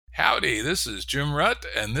Howdy, this is Jim Rutt,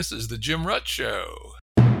 and this is The Jim Rutt Show.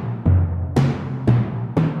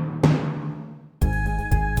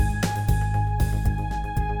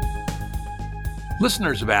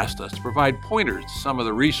 Listeners have asked us to provide pointers to some of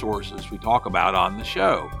the resources we talk about on the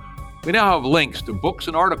show. We now have links to books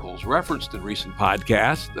and articles referenced in recent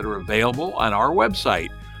podcasts that are available on our website.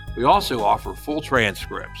 We also offer full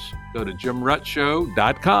transcripts. Go to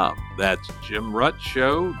jimruttshow.com. That's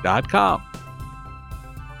jimruttshow.com.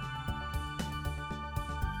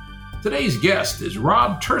 Today's guest is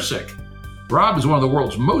Rob Tercek. Rob is one of the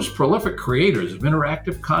world's most prolific creators of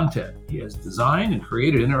interactive content. He has designed and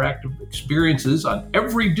created interactive experiences on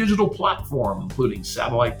every digital platform, including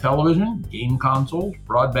satellite television, game consoles,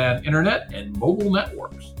 broadband internet, and mobile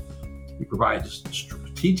networks. He provides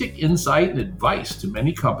strategic insight and advice to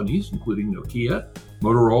many companies, including Nokia,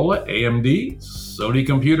 Motorola, AMD, Sony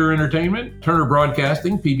Computer Entertainment, Turner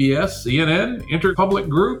Broadcasting, PBS, CNN, Interpublic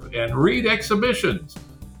Group, and Reed Exhibitions.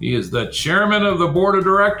 He is the chairman of the board of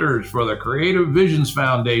directors for the Creative Visions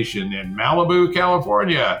Foundation in Malibu,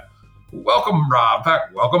 California. Welcome, Rob. In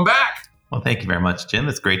fact, welcome back. Well, thank you very much, Jim.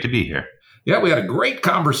 It's great to be here. Yeah, we had a great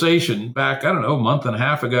conversation back, a month and a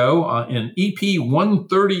half ago in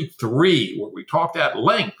EP133, where we talked at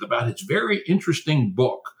length about his very interesting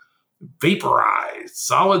book, Vaporized,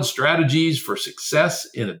 Solid Strategies for Success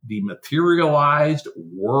in a Dematerialized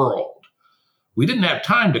World. We didn't have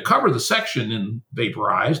time to cover the section in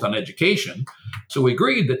Vaporized on education, so we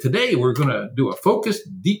agreed that today we're going to do a focused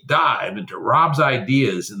deep dive into Rob's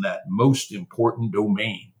ideas in that most important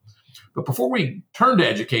domain. But before we turn to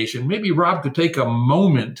education, maybe Rob could take a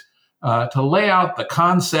moment to lay out the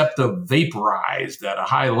concept of vaporized at a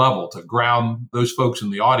high level to ground those folks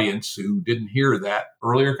in the audience who didn't hear that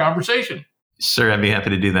earlier conversation. Sure, I'd be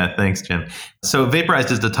happy to do that. Thanks, Jim. So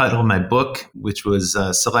Vaporized is the title of my book, which was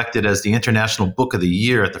selected as the International Book of the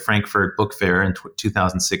Year at the Frankfurt Book Fair in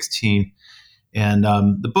 2016. And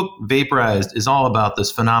the book Vaporized is all about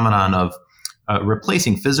this phenomenon of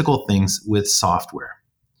replacing physical things with software.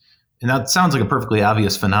 And that sounds like a perfectly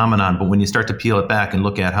obvious phenomenon, but when you start to peel it back and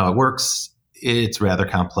look at how it works, it's rather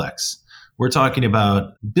complex. We're talking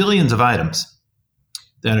about billions of items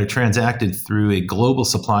that are transacted through a global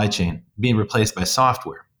supply chain being replaced by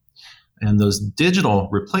software. And those digital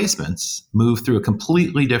replacements move through a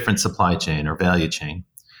completely different supply chain or value chain.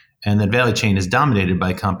 And that value chain is dominated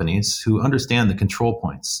by companies who understand the control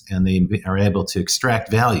points, and they are able to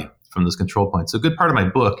extract value from those control points. So a good part of my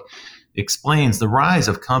book explains the rise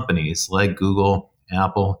of companies like Google,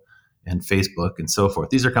 Apple, and Facebook, and so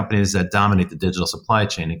forth. These are companies that dominate the digital supply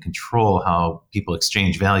chain and control how people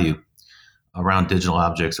exchange value around digital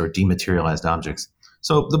objects or dematerialized objects.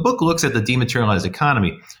 So the book looks at the dematerialized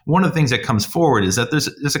economy. One of the things that comes forward is that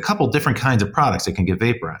there's a couple different kinds of products that can get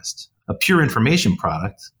vaporized. A pure information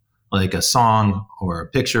product, like a song or a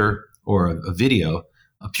picture or a video,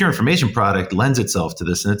 a pure information product lends itself to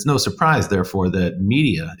this. And it's no surprise, therefore, that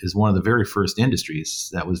media is one of the very first industries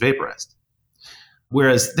that was vaporized.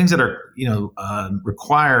 Whereas things that are,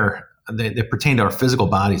 require they pertain to our physical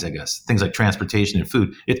bodies, I guess, things like transportation and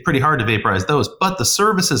food. It's pretty hard to vaporize those, but the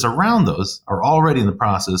services around those are already in the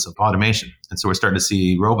process of automation. And so we're starting to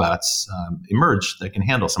see robots emerge that can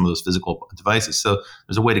handle some of those physical devices. So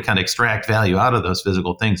there's a way to kind of extract value out of those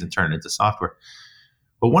physical things and turn it into software.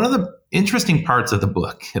 But one of the interesting parts of the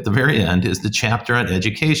book at the very end is the chapter on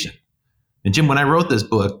education. And Jim, when I wrote this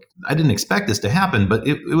book, I didn't expect this to happen, but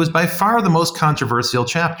it was by far the most controversial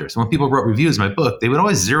chapter. So when people wrote reviews of my book, they would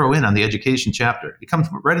always zero in on the education chapter. It comes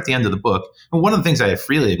right at the end of the book. And one of the things I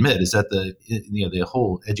freely admit is that the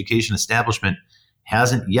whole education establishment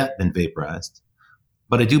hasn't yet been vaporized,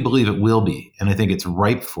 but I do believe it will be. And I think it's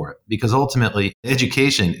ripe for it because ultimately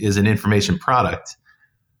education is an information product,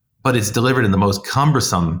 but it's delivered in the most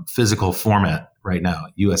cumbersome physical format right now,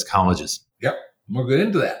 U.S. colleges. Yep, we'll get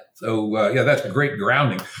into that. So, that's a great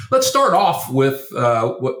grounding. Let's start off with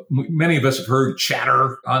what many of us have heard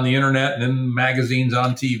chatter on the internet and in magazines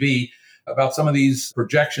on TV about some of these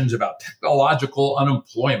projections about technological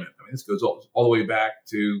unemployment. I mean, this goes all the way back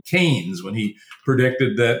to Keynes when he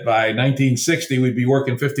predicted that by 1960 we'd be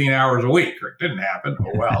working 15 hours a week. It didn't happen.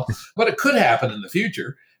 Oh, well, but it could happen in the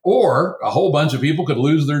future. Or a whole bunch of people could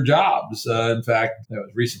lose their jobs. In fact, there was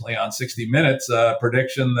recently on 60 Minutes a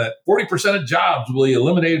prediction that 40% of jobs will be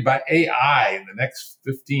eliminated by AI in the next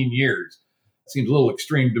 15 years. Seems a little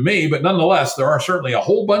extreme to me, but nonetheless, there are certainly a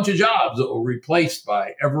whole bunch of jobs that will be replaced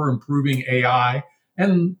by ever-improving AI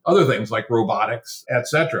and other things like robotics, et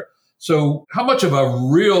cetera. So how much of a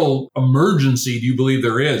real emergency do you believe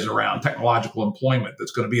there is around technological employment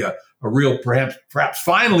that's going to be a a real, perhaps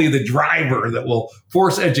finally the driver that will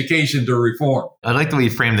force education to reform. I like the way you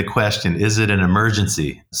frame the question. Is it an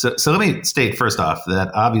emergency? So let me state first off that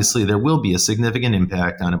obviously there will be a significant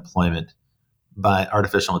impact on employment by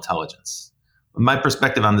artificial intelligence. My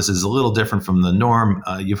perspective on this is a little different from the norm.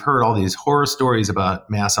 You've heard all these horror stories about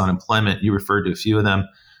mass unemployment. You referred to a few of them.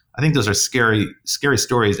 I think those are scary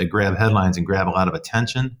stories that grab headlines and grab a lot of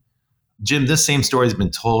attention. Jim, this same story has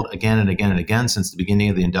been told again and again and again since the beginning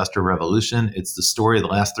of the Industrial Revolution. It's the story of the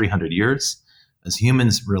last 300 years. As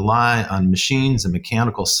humans rely on machines and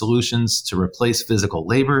mechanical solutions to replace physical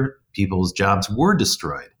labor, people's jobs were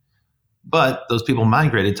destroyed. But those people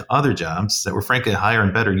migrated to other jobs that were frankly higher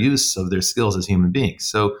and better use of their skills as human beings.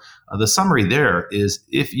 So the summary there is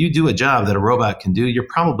if you do a job that a robot can do, you're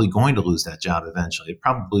probably going to lose that job eventually. It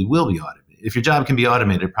probably will be automated. If your job can be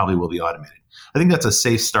automated, it probably will be automated. I think that's a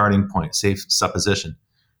safe starting point, safe supposition.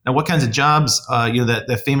 Now, what kinds of jobs,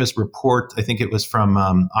 that famous report, I think it was from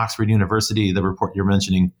Oxford University, the report you're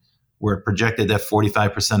mentioning, where it projected that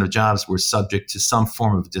 45% of jobs were subject to some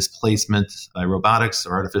form of displacement by robotics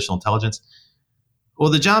or artificial intelligence. Well,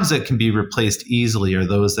 the jobs that can be replaced easily are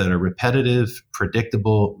those that are repetitive,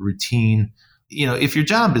 predictable, routine. If your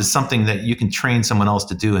job is something that you can train someone else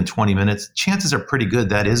to do in 20 minutes, chances are pretty good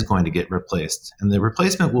that is going to get replaced. And the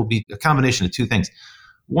replacement will be a combination of two things.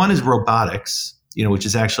 One is robotics, which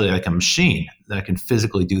is actually like a machine that can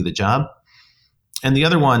physically do the job. And the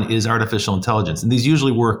other one is artificial intelligence. And these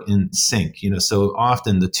usually work in sync, so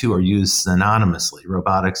often the two are used synonymously,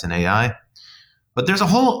 robotics and AI. But there's a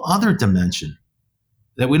whole other dimension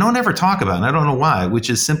that we don't ever talk about, and I don't know why,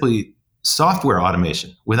 which is simply software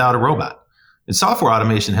automation without a robot. And software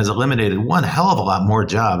automation has eliminated one hell of a lot more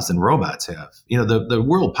jobs than robots have. The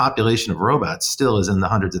world population of robots still is in the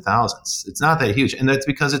hundreds of thousands. It's not that huge. And that's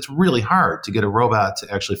because it's really hard to get a robot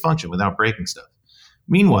to actually function without breaking stuff.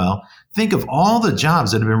 Meanwhile, think of all the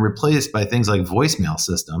jobs that have been replaced by things like voicemail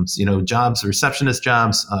systems, jobs, receptionist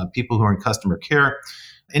jobs, people who are in customer care.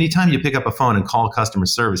 Anytime you pick up a phone and call customer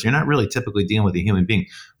service, you're not really typically dealing with a human being.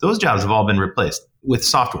 Those jobs have all been replaced with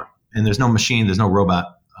software. And there's no machine, there's no robot.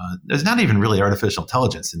 There's not even really artificial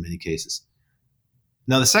intelligence in many cases.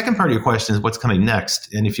 Now, the second part of your question is what's coming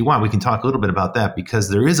next. And if you want, we can talk a little bit about that because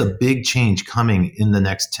there is a big change coming in the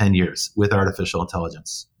next 10 years with artificial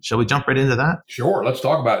intelligence. Shall we jump right into that? Sure. Let's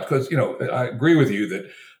talk about it because, I agree with you that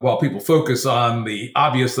while people focus on the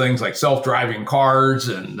obvious things like self-driving cars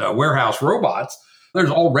and warehouse robots, there's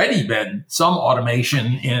already been some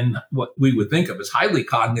automation in what we would think of as highly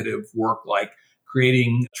cognitive work like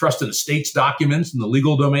creating trust and estates documents in the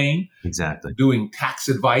legal domain. Exactly. Doing tax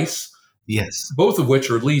advice. Yes. Both of which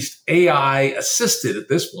are at least AI assisted at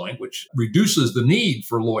this point, which reduces the need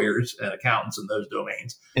for lawyers and accountants in those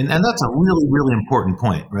domains. And that's a really, really important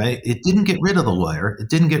point, right? It didn't get rid of the lawyer. It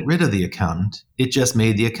didn't get rid of the accountant. It just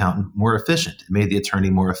made the accountant more efficient. It made the attorney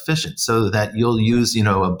more efficient so that you'll use, a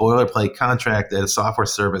boilerplate contract that a software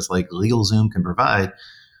service like LegalZoom can provide.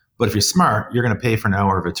 But if you're smart, you're going to pay for an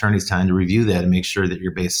hour of attorney's time to review that and make sure that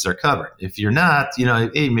your bases are covered. If you're not,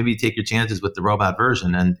 hey, maybe you take your chances with the robot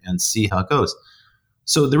version and see how it goes.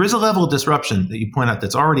 So there is a level of disruption that you point out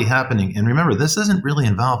that's already happening. And remember, this isn't really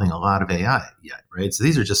involving a lot of AI yet, right? So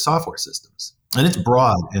these are just software systems. And it's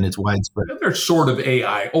broad and it's widespread. They're sort of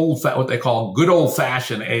AI, what they call good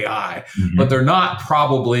old-fashioned AI, but they're not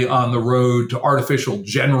probably on the road to artificial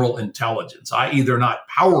general intelligence, i.e. they're not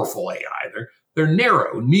powerful AI. They're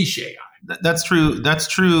narrow, niche AI. That's true. That's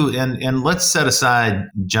true. And let's set aside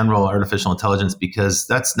general artificial intelligence because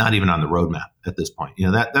that's not even on the roadmap at this point.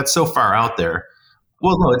 That's so far out there.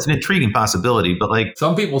 Well, no, it's an intriguing possibility, but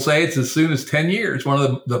some people say it's as soon as 10 years. One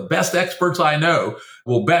of the best experts I know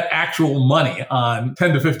will bet actual money on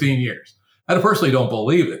 10 to 15 years. I personally don't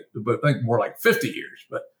believe it, but I think more like 50 years.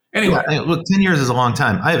 But anyway. Yeah, look, 10 years is a long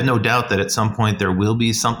time. I have no doubt that at some point there will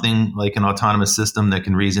be something like an autonomous system that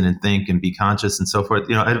can reason and think and be conscious and so forth.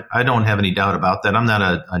 I don't have any doubt about that. I'm not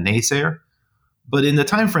a naysayer. But in the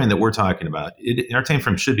time frame that we're talking about, our time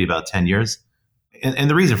frame should be about 10 years.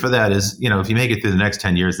 And the reason for that is, if you make it through the next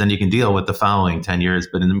 10 years, then you can deal with the following 10 years.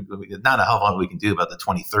 But not a hell of a lot we can do about the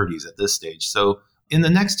 2030s at this stage. So in the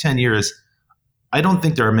next 10 years, I don't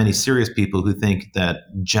think there are many serious people who think that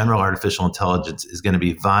general artificial intelligence is going to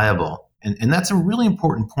be viable. And that's a really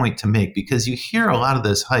important point to make because you hear a lot of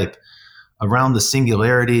this hype around the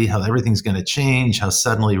singularity, how everything's going to change, how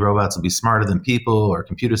suddenly robots will be smarter than people or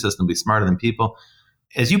computer systems will be smarter than people.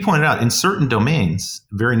 As you pointed out, in certain domains,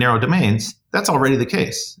 very narrow domains, that's already the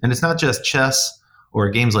case. And it's not just chess or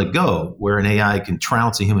games like Go, where an AI can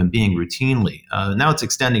trounce a human being routinely. Now it's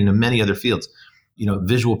extending to many other fields.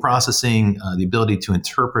 visual processing, the ability to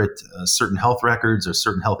interpret certain health records or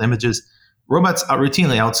certain health images. Robots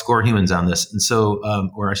routinely outscore humans on this. And so,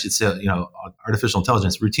 or I should say, artificial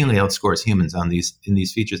intelligence routinely outscores humans in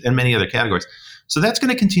these features and many other categories. So that's going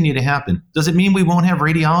to continue to happen. Does it mean we won't have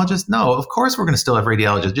radiologists? No, of course we're going to still have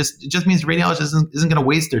radiologists. It just means radiologists isn't going to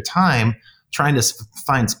waste their time trying to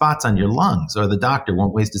find spots on your lungs, or the doctor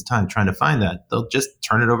won't waste his time trying to find that. They'll just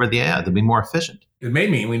turn it over to the AI. They'll be more efficient. It may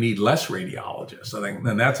mean we need less radiologists. I think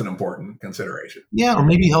then that's an important consideration. Yeah, or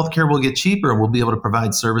maybe healthcare will get cheaper and we'll be able to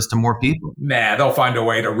provide service to more people. Nah, they'll find a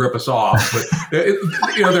way to rip us off. But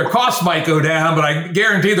their costs might go down, but I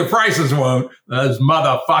guarantee the prices won't. Those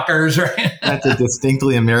motherfuckers, right? That's a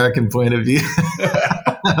distinctly American point of view.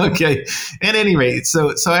 Okay. At any rate,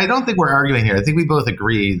 so I don't think we're arguing here. I think we both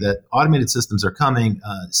agree that automated systems are coming,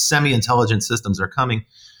 semi-intelligent systems are coming.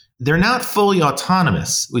 They're not fully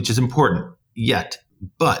autonomous, which is important yet,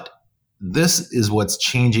 but this is what's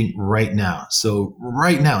changing right now. So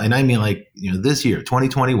right now, and I mean this year,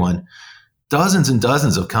 2021, dozens and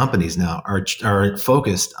dozens of companies now are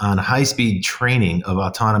focused on high-speed training of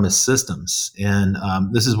autonomous systems. And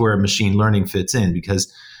this is where machine learning fits in,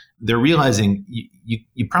 because they're realizing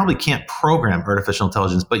you probably can't program artificial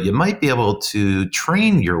intelligence, but you might be able to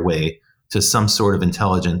train your way to some sort of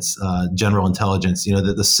intelligence, general intelligence.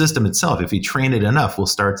 The system itself, if you train it enough, will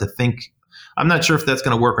start to think. I'm not sure if that's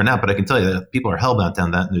going to work or not, but I can tell you that people are hellbound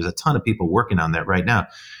on that, and there's a ton of people working on that right now.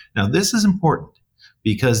 Now, this is important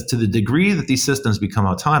because to the degree that these systems become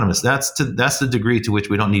autonomous, that's the degree to which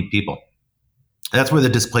we don't need people. That's where the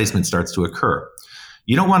displacement starts to occur.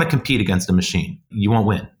 You don't want to compete against a machine. You won't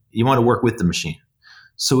win. You want to work with the machine.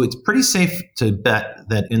 So it's pretty safe to bet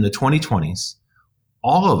that in the 2020s,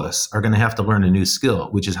 all of us are going to have to learn a new skill,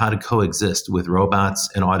 which is how to coexist with robots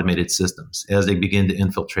and automated systems as they begin to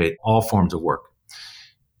infiltrate all forms of work.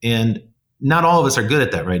 And not all of us are good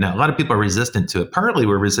at that right now. A lot of people are resistant to it. Partly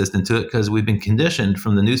we're resistant to it because we've been conditioned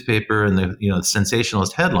from the newspaper and the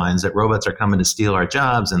sensationalist headlines that robots are coming to steal our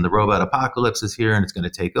jobs and the robot apocalypse is here and it's going to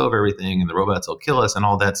take over everything and the robots will kill us and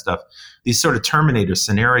all that stuff. These sort of Terminator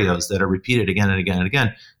scenarios that are repeated again and again and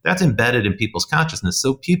again, that's embedded in people's consciousness.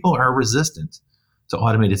 So people are resistant to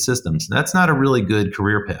automated systems. That's not a really good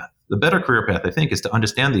career path. The better career path, I think, is to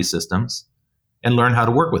understand these systems and learn how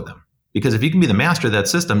to work with them. Because if you can be the master of that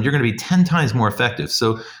system, you're going to be 10 times more effective.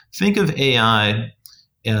 So think of AI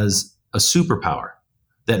as a superpower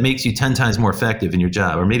that makes you 10 times more effective in your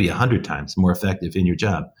job, or maybe 100 times more effective in your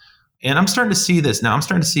job. And I'm starting to see this now. I'm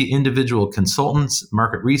starting to see individual consultants,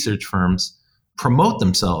 market research firms promote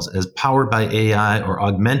themselves as powered by AI or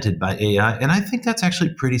augmented by AI. And I think that's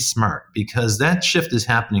actually pretty smart because that shift is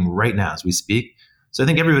happening right now as we speak. So I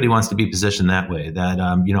think everybody wants to be positioned that way, that,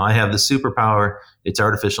 I have the superpower, it's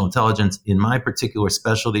artificial intelligence in my particular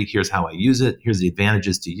specialty. Here's how I use it. Here's the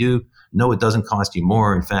advantages to you. No, it doesn't cost you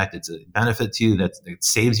more. In fact, it's a benefit to you that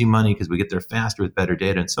saves you money because we get there faster with better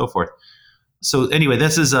data and so forth. So anyway,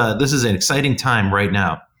 this is an exciting time right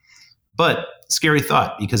now, but scary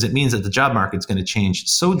thought because it means that the job market's going to change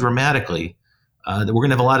so dramatically that we're going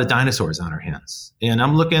to have a lot of dinosaurs on our hands. And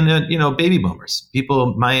I'm looking at, baby boomers,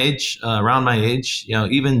 people my age, around my age,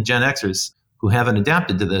 even Gen Xers who haven't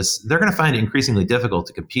adapted to this. They're going to find it increasingly difficult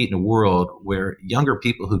to compete in a world where younger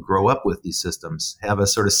people who grow up with these systems have a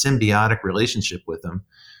sort of symbiotic relationship with them,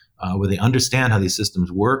 where they understand how these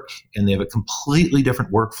systems work and they have a completely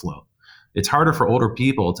different workflow. It's harder for older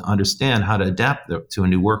people to understand how to adapt to a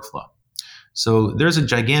new workflow. So there's a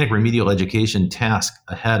gigantic remedial education task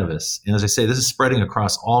ahead of us. And as I say, this is spreading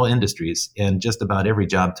across all industries and just about every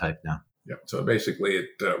job type now. Yeah. So basically it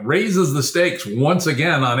raises the stakes once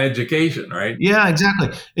again on education, right? Yeah, exactly.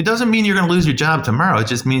 It doesn't mean you're going to lose your job tomorrow. It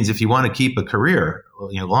just means if you want to keep a career,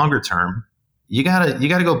 longer term, you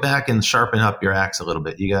gotta go back and sharpen up your axe a little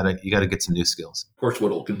bit. You gotta get some new skills. Of course, what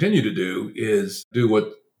it'll continue to do is do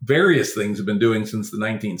what various things have been doing since the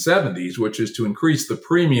 1970s, which is to increase the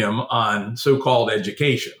premium on so-called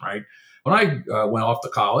education, right? When I went off to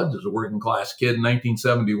college as a working class kid in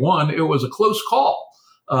 1971, it was a close call.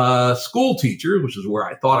 School teacher, which is where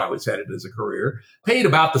I thought I was headed as a career, paid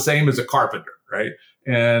about the same as a carpenter, right?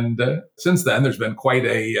 And since then, there's been quite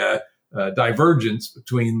a divergence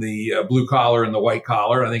between the blue collar and the white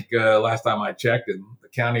collar. I think last time I checked in the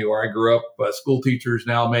county where I grew up, school teachers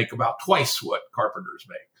now make about twice what carpenters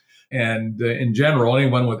make. And in general,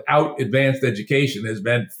 anyone without advanced education has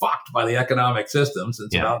been fucked by the economic system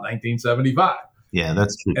since about 1975. Yeah,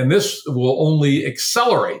 that's true. And this will only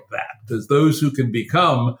accelerate that because those who can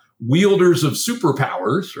become wielders of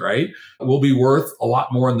superpowers, right, will be worth a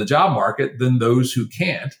lot more in the job market than those who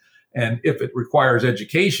can't. And if it requires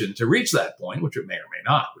education to reach that point, which it may or may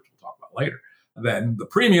not, which we'll talk about later, then the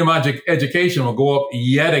premium education will go up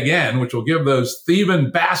yet again, which will give those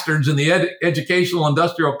thieving bastards in the educational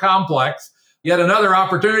industrial complex yet another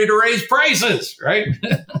opportunity to raise prices, right?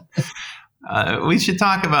 We should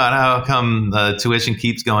talk about how come tuition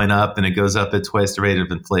keeps going up and it goes up at twice the rate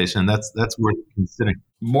of inflation. That's worth considering.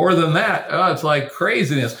 More than that. It's like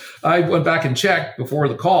craziness. I went back and checked before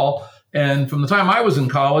the call, and from the time I was in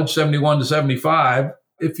college, 71 to 75,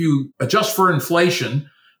 if you adjust for inflation,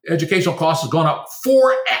 educational costs has gone up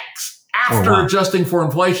 4x after adjusting for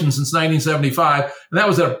inflation since 1975. And that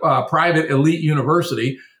was at a private elite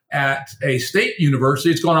university. At a state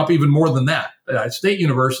university, it's gone up even more than that. State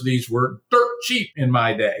universities were dirt cheap in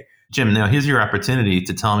my day. Jim, now here's your opportunity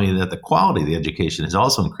to tell me that the quality of the education has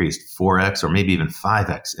also increased 4x or maybe even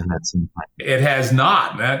 5x in that same time. It has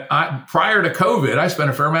not. Prior to COVID, I spent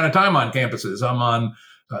a fair amount of time on campuses. I'm on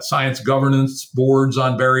science governance boards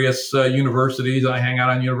on various universities. I hang out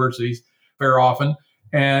on universities fair often.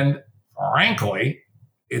 And frankly,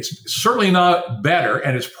 it's certainly not better,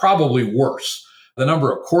 and it's probably worse. The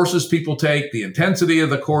number of courses people take, the intensity of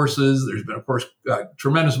the courses. There's been, of course, a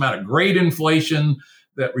tremendous amount of grade inflation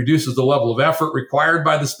that reduces the level of effort required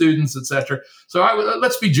by the students, et cetera. So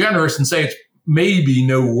let's be generous and say it's maybe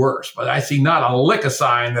no worse, but I see not a lick of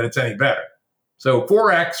sign that it's any better. So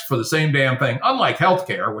 4x for the same damn thing, unlike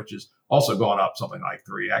healthcare, which has also gone up something like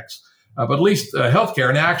 3x. But at least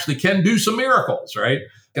healthcare now actually can do some miracles, right?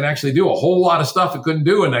 Can actually do a whole lot of stuff it couldn't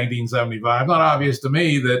do in 1975. Not obvious to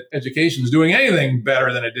me that education is doing anything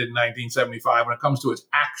better than it did in 1975 when it comes to its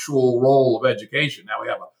actual role of education. Now we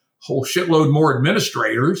have a whole shitload more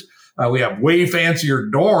administrators. We have way fancier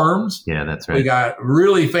dorms. Yeah, that's right. We got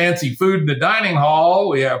really fancy food in the dining hall.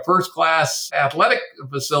 We have first-class athletic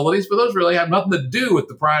facilities, but those really have nothing to do with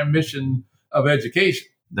the prime mission of education.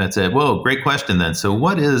 That's it. Well, great question then. So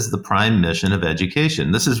what is the prime mission of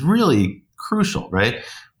education? This is really crucial, right?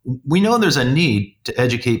 We know there's a need to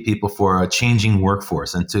educate people for a changing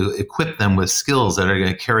workforce and to equip them with skills that are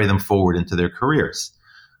going to carry them forward into their careers.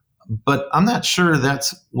 But I'm not sure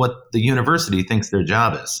that's what the university thinks their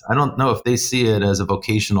job is. I don't know if they see it as a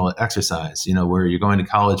vocational exercise, where you're going to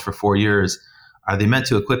college for 4 years. Are they meant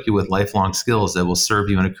to equip you with lifelong skills that will serve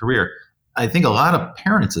you in a career? I think a lot of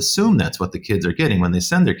parents assume that's what the kids are getting when they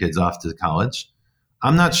send their kids off to college.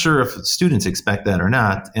 I'm not sure if students expect that or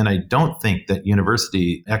not. And I don't think that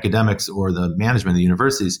university academics or the management of the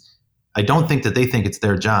universities, I don't think that they think it's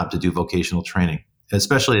their job to do vocational training,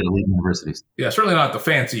 especially at elite universities. Yeah, certainly not the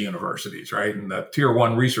fancy universities, right? And the tier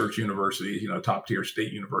one research universities, top tier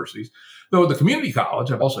state universities. Though the community college,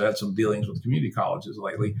 I've also had some dealings with community colleges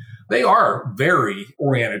lately. They are very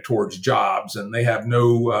oriented towards jobs, and they have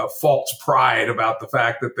no false pride about the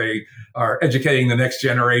fact that they are educating the next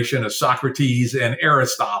generation of Socrates and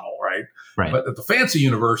Aristotle, right? Right. But at the fancy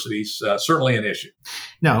universities, certainly an issue.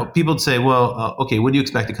 Now, people say, well, okay, what do you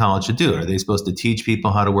expect a college to do? Are they supposed to teach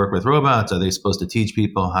people how to work with robots? Are they supposed to teach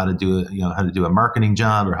people how to do, how to do a marketing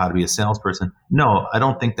job or how to be a salesperson? No, I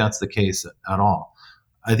don't think that's the case at all.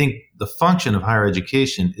 I think the function of higher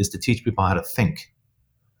education is to teach people how to think,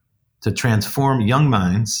 to transform young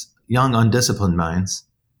minds, young undisciplined minds,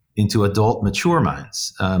 into adult mature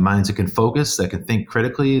minds, minds that can focus, that can think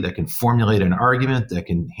critically, that can formulate an argument, that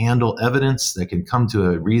can handle evidence, that can come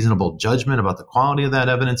to a reasonable judgment about the quality of that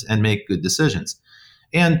evidence and make good decisions,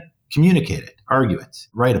 and communicate it, argue it,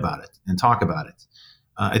 write about it, and talk about it.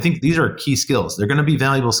 I think these are key skills. They're going to be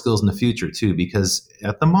valuable skills in the future too, because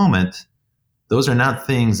at the moment, those are not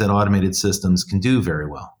things that automated systems can do very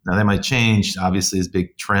well. Now, that might change. Obviously, there's a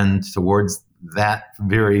big trend towards that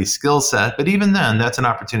very skill set. But even then, that's an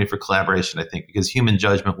opportunity for collaboration, I think, because human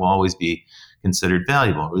judgment will always be considered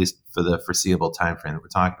valuable, at least for the foreseeable time frame that we're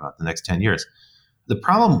talking about, the next 10 years. The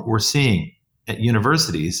problem we're seeing at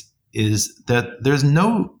universities is that there's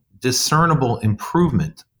no discernible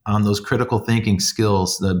improvement on those critical thinking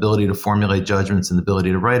skills, the ability to formulate judgments and the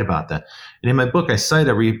ability to write about that. And in my book, I cite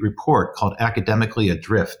a report called Academically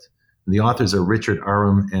Adrift. The authors are Richard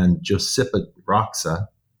Arum and Josipa Roksa.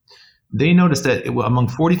 They noticed that among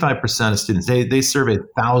 45% of students, they surveyed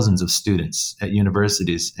thousands of students at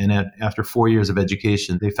universities, and after 4 years of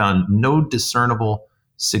education, they found no discernible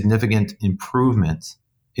significant improvement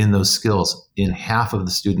in those skills in half of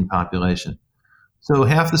the student population. So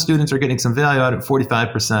half the students are getting some value out of it,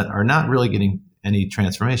 45% are not really getting any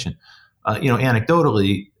transformation.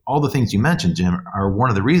 Anecdotally, all the things you mentioned, Jim, are one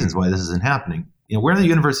of the reasons why this isn't happening. Where are the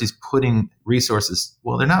universities putting resources?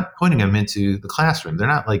 Well, they're not putting them into the classroom. They're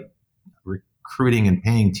not like recruiting and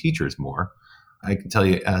paying teachers more. I can tell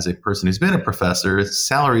you as a person who's been a professor,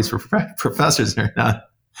 salaries for professors are not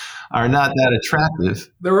are not that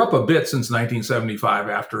attractive. They're up a bit since 1975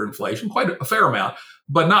 after inflation, quite a fair amount,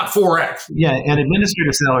 but not 4x. Yeah, and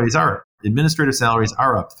administrative salaries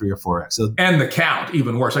are up 3 or 4x. So, and the count,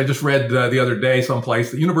 even worse. I just read the other day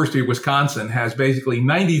someplace, the University of Wisconsin has basically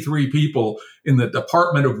 93 people in the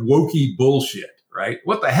Department of Wokey Bullshit, right?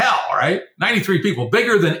 What the hell, right? 93 people,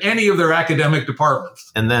 bigger than any of their academic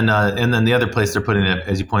departments. And then the other place they're putting it,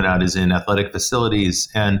 as you point out, is in athletic facilities.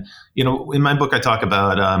 And, in my book, I talk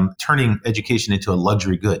about turning education into a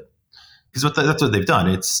luxury good. Because that's what they've done.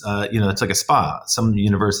 It's, it's like a spa. Some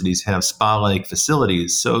universities have spa-like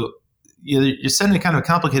facilities. So you're sending a kind of a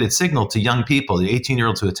complicated signal to young people, the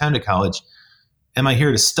 18-year-olds who attend a college. Am I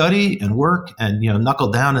here to study and work and, knuckle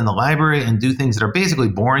down in the library and do things that are basically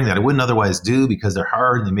boring that I wouldn't otherwise do because they're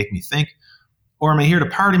hard and they make me think? Or am I here to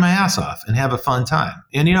party my ass off and have a fun time?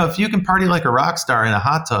 And, if you can party like a rock star in a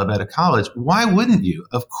hot tub at a college, why wouldn't you?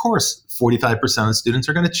 Of course, 45% of students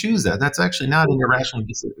are going to choose that. That's actually not an irrational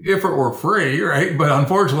decision. If it were free, right? But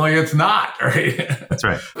unfortunately, it's not, right? That's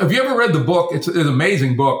right. Have you ever read the book? It's an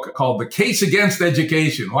amazing book called The Case Against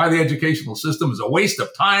Education, Why the Educational System is a Waste of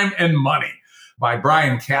Time and Money, by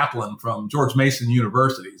Bryan Caplan from George Mason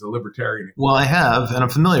University. He's a libertarian. Well, I have, and I'm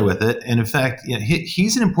familiar with it. And in fact,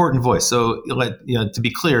 he's an important voice. So, to be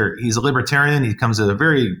clear, he's a libertarian. He comes with a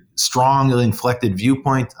very strongly inflected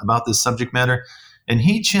viewpoint about this subject matter. And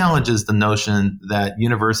he challenges the notion that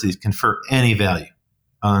universities confer any value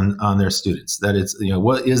on their students, that it's,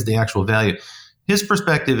 what is the actual value? His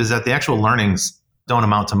perspective is that the actual learnings don't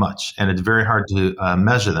amount to much, and it's very hard to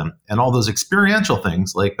measure them. And all those experiential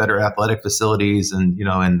things like better athletic facilities and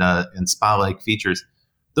spa-like features,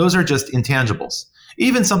 those are just intangibles.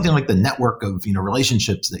 Even something like the network of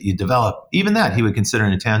relationships that you develop, even that he would consider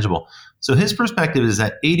an intangible. So his perspective is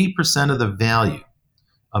that 80% of the value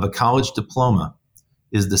of a college diploma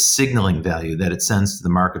is the signaling value that it sends to the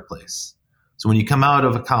marketplace. So when you come out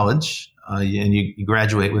of a college and you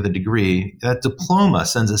graduate with a degree, that diploma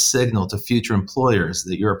sends a signal to future employers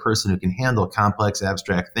that you're a person who can handle complex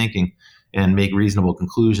abstract thinking and make reasonable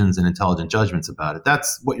conclusions and intelligent judgments about it.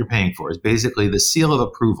 That's what you're paying for, is basically the seal of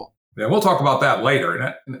approval. Yeah, we'll talk about that later.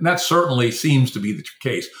 And that certainly seems to be the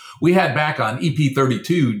case. We had back on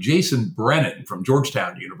EP32 Jason Brennan from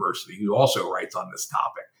Georgetown University, who also writes on this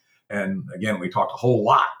topic. And again, we talked a whole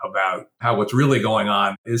lot about how what's really going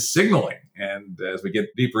on is signaling. And as we get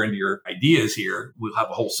deeper into your ideas here, we'll have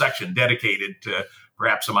a whole section dedicated to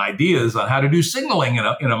perhaps some ideas on how to do signaling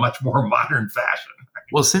in a much more modern fashion.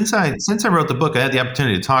 Well, since I wrote the book, I had the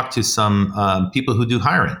opportunity to talk to some people who do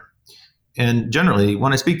hiring. And generally,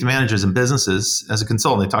 when I speak to managers and businesses as a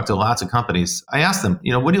consultant, I talk to lots of companies. I ask them,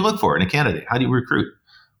 what do you look for in a candidate? How do you recruit?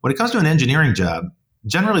 When it comes to an engineering job,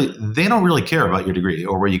 generally, they don't really care about your degree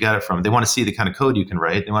or where you got it from. They want to see the kind of code you can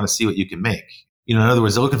write. They want to see what you can make. In other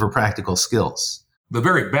words, they're looking for practical skills. The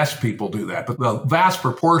very best people do that, but the vast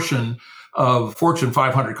proportion of Fortune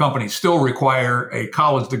 500 companies still require a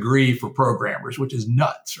college degree for programmers, which is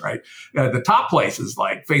nuts, right? The top places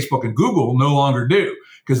like Facebook and Google no longer do,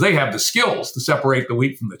 because they have the skills to separate the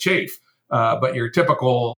wheat from the chaff. But your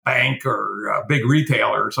typical bank or big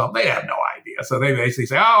retailer or something, they have no idea. So they basically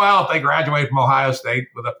say, if they graduate from Ohio State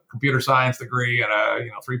with a computer science degree and a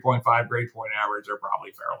 3.5 grade point average, they're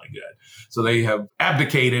probably fairly good. So they have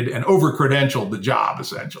abdicated and over-credentialed the job,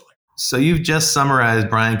 essentially. So you've just summarized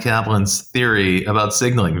Bryan Caplan's theory about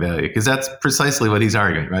signaling value, because that's precisely what he's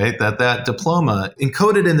arguing, right? That diploma,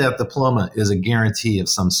 encoded in that diploma is a guarantee of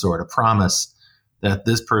some sort, a promise that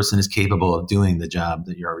this person is capable of doing the job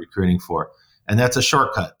that you're recruiting for. And that's a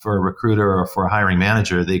shortcut for a recruiter or for a hiring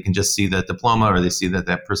manager. They can just see that diploma, or they see that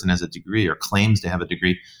that person has a degree or claims to have a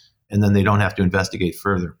degree, and then they don't have to investigate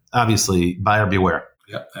further. Obviously, buyer beware.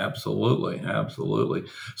 Yeah, absolutely. Absolutely.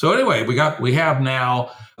 So anyway, we have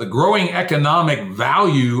now the growing economic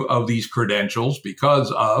value of these credentials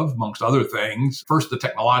because of, amongst other things, first the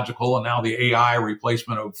technological and now the AI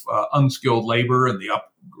replacement of unskilled labor and the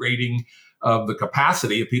upgrading of the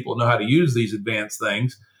capacity of people who know how to use these advanced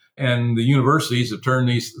things. And the universities have turned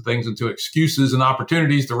these things into excuses and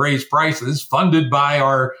opportunities to raise prices funded by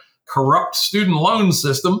our corrupt student loan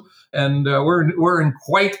system. And we're in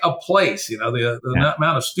quite a place. The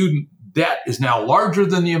amount of student debt is now larger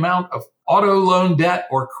than the amount of auto loan debt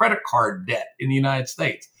or credit card debt in the United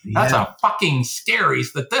States. That's a fucking scary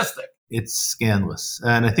statistic. It's scandalous.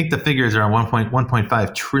 And I think the figures are on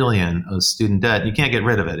 1.5 trillion of student debt. You can't get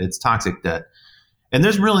rid of it. It's toxic debt. And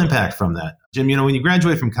there's real impact from that. Jim, when you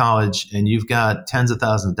graduate from college and you've got tens of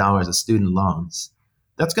thousands of dollars of student loans,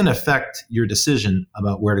 that's going to affect your decision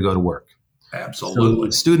about where to go to work.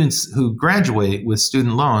 Absolutely. So students who graduate with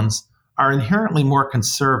student loans are inherently more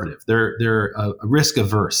conservative. They're risk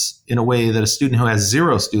averse in a way that a student who has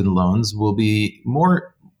zero student loans will be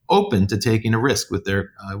more open to taking a risk with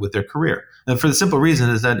their career. And for the simple reason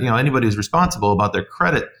is that anybody who's responsible about their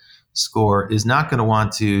credit score is not going to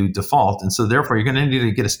want to default, and so therefore you're going to need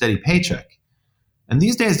to get a steady paycheck. And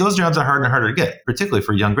these days, those jobs are harder and harder to get, particularly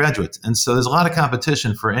for young graduates. And so there's a lot of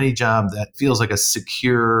competition for any job that feels like a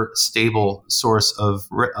secure, stable source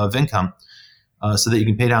of income, so that you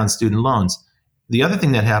can pay down student loans. The other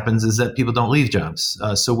thing that happens is that people don't leave jobs.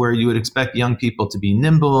 So where you would expect young people to be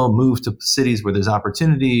nimble, move to cities where there's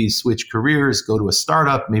opportunity, switch careers, go to a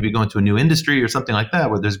startup, maybe go into a new industry or something like that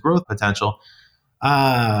where there's growth potential.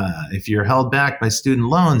 If you're held back by student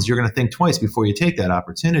loans, you're going to think twice before you take that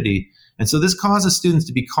opportunity. And so this causes students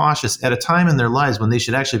to be cautious at a time in their lives when they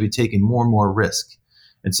should actually be taking more and more risk.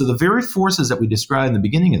 And so the very forces that we described in the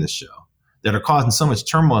beginning of the show that are causing so much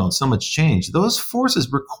turmoil and so much change, those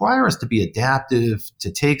forces require us to be adaptive,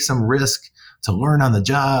 to take some risk, to learn on the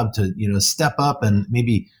job, to step up and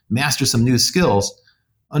maybe master some new skills.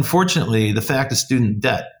 Unfortunately, the fact of student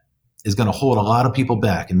debt is going to hold a lot of people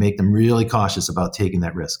back and make them really cautious about taking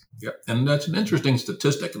that risk. Yeah, and that's an interesting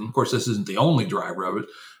statistic. And of course, this isn't the only driver of it.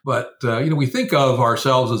 But, we think of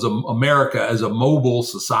ourselves as America as a mobile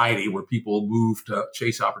society where people move to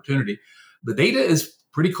chase opportunity. The data is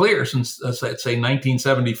pretty clear since, let's say,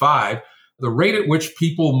 1975. The rate at which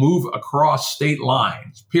people move across state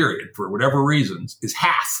lines, period, for whatever reasons, is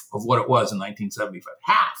half of what it was in 1975.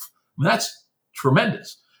 Half. I mean, that's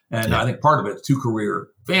tremendous. And I think part of it is two-career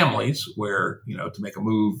families where, to make a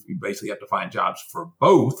move, you basically have to find jobs for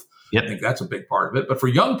both. Yep. I think that's a big part of it. But for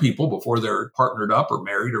young people, before they're partnered up or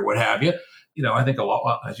married or what have you, I think a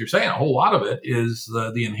lot, as you're saying, a whole lot of it is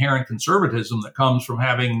the inherent conservatism that comes from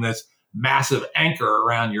having this massive anchor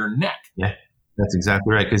around your neck. Yeah, that's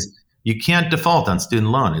exactly right. Because you can't default on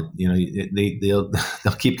student loan. They'll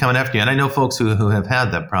keep coming after you. And I know folks who have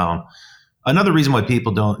had that problem. Another reason why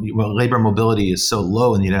labor mobility is so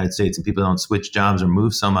low in the United States and people don't switch jobs or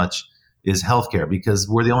move so much is healthcare, because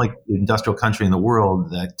we're the only industrial country in the world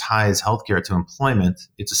that ties healthcare to employment.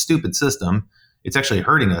 It's a stupid system. It's actually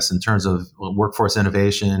hurting us in terms of workforce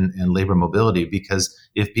innovation and labor mobility, because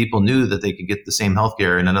if people knew that they could get the same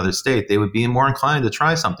healthcare in another state, they would be more inclined to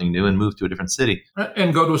try something new and move to a different city.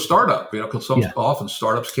 And go to a startup, because often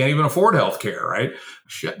startups can't even afford healthcare, right?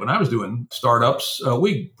 Shit, when I was doing startups,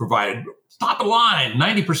 we provided top of the line,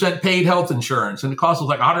 90% paid health insurance, and it cost us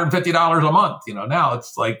like $150 a month. Now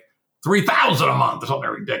it's like $3,000 a month or something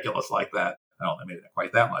ridiculous like that. I don't know, maybe not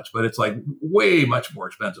quite that much, but it's like way much more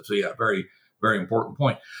expensive. So yeah, very, very important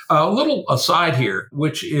point. A little aside here,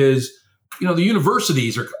 which is, the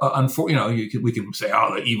universities are, we can say,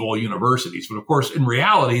 the evil universities, but of course, in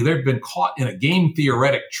reality, they've been caught in a game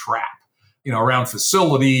theoretic trap, around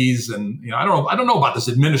facilities. And, I don't know about this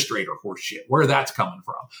administrator horse shit, where that's coming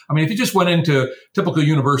from. I mean, if you just went into typical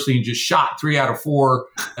university and just shot 3 out of 4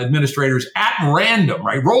 administrators at random,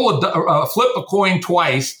 right? Flip a coin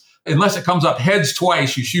twice. Unless it comes up heads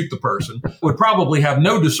twice, you shoot the person, would probably have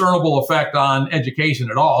no discernible effect on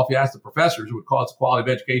education at all. If you ask the professors, it would cause the quality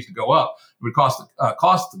of education to go up. It would cost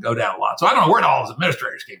to go down a lot. So I don't know where all those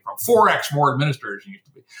administrators came from. 4x more administrators than used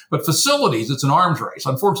to be. But facilities, it's an arms race.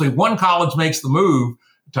 Unfortunately, one college makes the move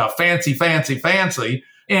to fancy.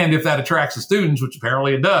 And if that attracts the students, which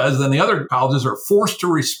apparently it does, then the other colleges are forced to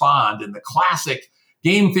respond in the classic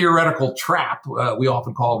game theoretical trap we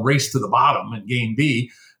often call race to the bottom in game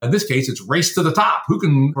B. In this case, it's race to the top. Who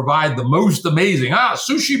can provide the most amazing,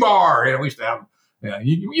 sushi bar? We used to have,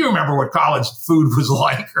 you remember what college food was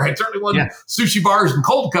like, right? Certainly wasn't sushi bars and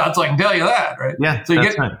cold cuts, I can tell you that, right? Yeah, so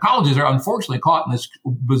colleges are unfortunately caught in this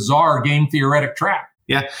bizarre game theoretic trap.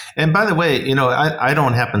 Yeah. And by the way, I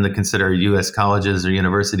don't happen to consider U.S. colleges or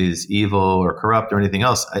universities evil or corrupt or anything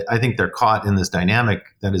else. I think they're caught in this dynamic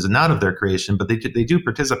that is not of their creation, but they do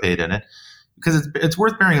participate in it. Because it's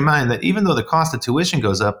worth bearing in mind that even though the cost of tuition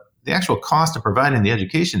goes up, the actual cost of providing the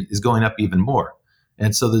education is going up even more.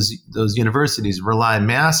 And so those universities rely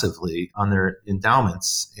massively on their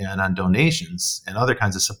endowments and on donations and other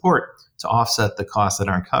kinds of support to offset the costs that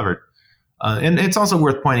aren't covered. And it's also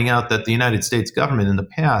worth pointing out that the United States government in the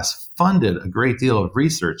past funded a great deal of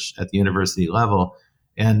research at the university level.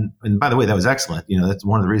 And by the way, that was excellent. That's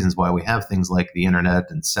one of the reasons why we have things like the internet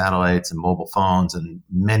and satellites and mobile phones and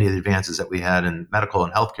many of the advances that we had in medical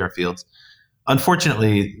and healthcare fields.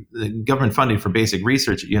 Unfortunately, the government funding for basic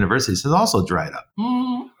research at universities has also dried up.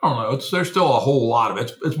 I don't know. There's still a whole lot of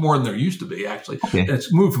it. It's more than there used to be, actually. Okay. And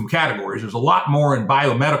it's moved from categories. There's a lot more in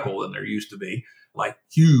biomedical than there used to be, like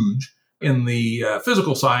huge. In the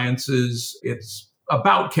physical sciences, it's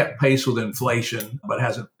about kept pace with inflation, but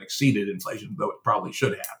hasn't exceeded inflation, though it probably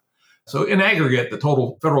should have. So in aggregate, the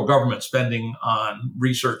total federal government spending on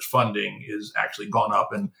research funding is actually gone up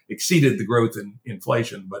and exceeded the growth in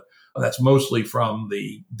inflation, but that's mostly from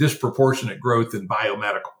the disproportionate growth in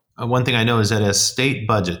biomedical. One thing I know is that as state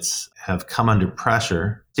budgets have come under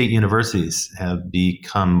pressure, state universities have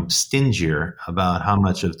become stingier about how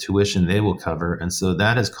much of tuition they will cover. And so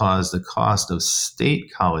that has caused the cost of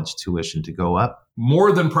state college tuition to go up.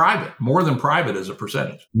 More than private as a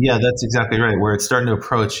percentage. Yeah, that's exactly right. Where it's starting to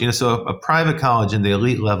approach, so a private college in the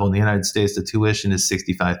elite level in the United States, the tuition is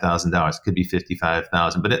 $65,000. It could be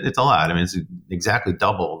 $55,000, but it's a lot. I mean, it's exactly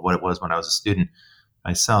double what it was when I was a student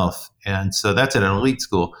myself. And so that's at an elite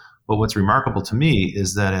school. But what's remarkable to me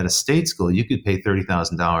is that at a state school, you could pay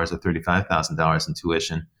 $30,000 or $35,000 in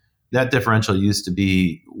tuition. That differential used to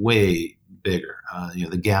be way bigger.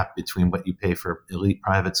 The gap between what you pay for elite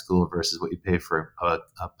private school versus what you pay for a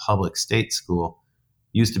public state school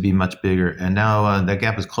used to be much bigger. And now that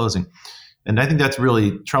gap is closing. And I think that's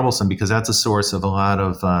really troublesome because that's a source of a lot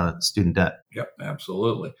of student debt. Yep,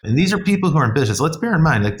 absolutely. And these are people who are ambitious. Let's bear in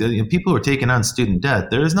mind, people who are taking on student debt,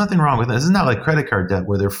 there is nothing wrong with that. This is not like credit card debt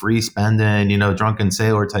where they're free spending, drunken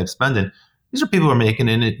sailor type spending. These are people who are making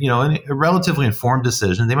a relatively informed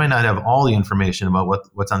decision. They might not have all the information about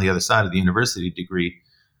what's on the other side of the university degree,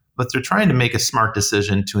 but they're trying to make a smart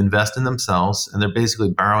decision to invest in themselves, and they're basically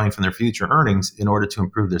borrowing from their future earnings in order to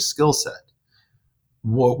improve their skill set.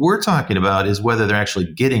 What we're talking about is whether they're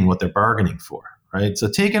actually getting what they're bargaining for, right? So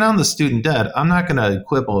taking on the student debt, I'm not going to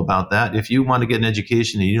quibble about that. If you want to get an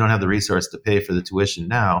education and you don't have the resource to pay for the tuition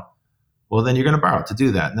now, well, then you're going to borrow to do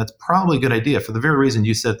that. And that's probably a good idea for the very reason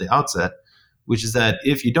you said at the outset, which is that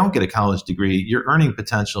if you don't get a college degree, your earning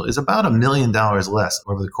potential is about $1 million less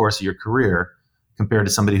over the course of your career compared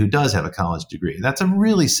to somebody who does have a college degree. That's a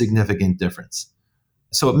really significant difference.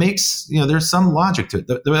 So it makes, there's some logic to it.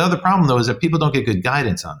 The other problem, though, is that people don't get good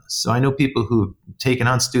guidance on this. So I know people who've taken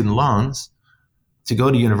on student loans to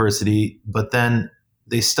go to university, but then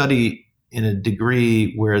they study in a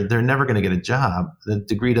degree where they're never going to get a job. The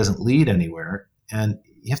degree doesn't lead anywhere. And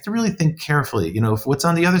you have to really think carefully. If what's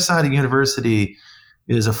on the other side of university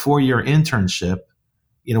is a 4-year internship,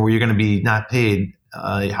 where you're going to be not paid,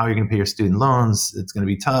 how are you going to pay your student loans? It's going to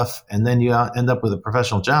be tough. And then you end up with a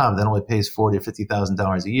professional job that only pays $40,000 or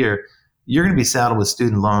 $50,000 a year. You're going to be saddled with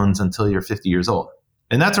student loans until you're 50 years old.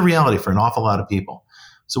 And that's a reality for an awful lot of people.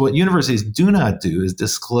 So what universities do not do is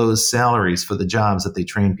disclose salaries for the jobs that they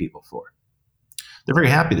train people for. They're very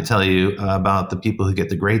happy to tell you about the people who get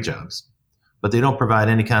the great jobs, but they don't provide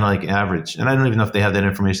any kind of average. And I don't even know if they have that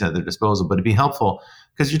information at their disposal, but it'd be helpful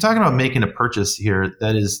because you're talking about making a purchase here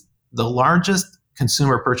that is the largest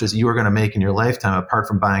consumer purchase you are going to make in your lifetime apart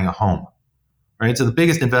from buying a home, right? So the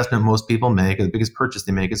biggest investment most people make, or the biggest purchase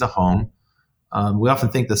they make, is a home. We often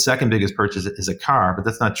think the second biggest purchase is a car, but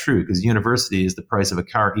that's not true because university is the price of a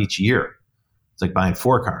car each year. It's like buying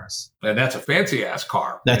 4 cars. And that's a fancy ass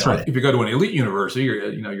car. That's right. If you go to an elite university,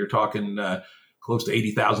 you're talking close to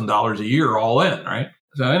 $80,000 a year all in, right?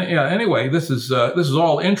 So anyway, this is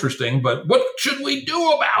all interesting, but what should we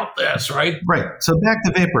do about this, right? Right. So back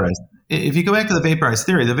to vaporized. If you go back to the vaporized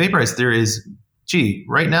theory is,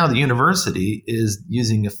 right now the university is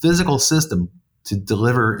using a physical system to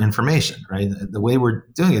deliver information, right? The way we're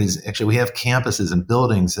doing it is actually we have campuses and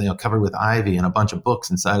buildings, covered with ivy and a bunch of books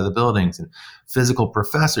inside of the buildings and physical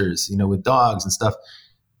professors, with dogs and stuff.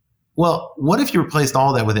 Well, what if you replaced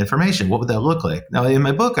all that with information? What would that look like? Now, in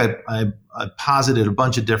my book, I posited a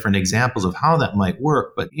bunch of different examples of how that might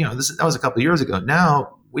work, but that was a couple of years ago.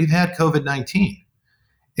 Now we've had COVID-19.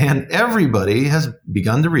 And everybody has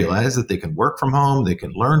begun to realize that they can work from home, they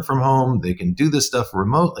can learn from home, they can do this stuff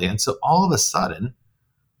remotely. And so all of a sudden,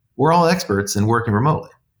 we're all experts in working remotely.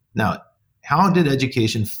 Now, how did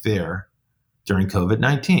education fare during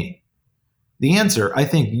COVID-19? The answer, I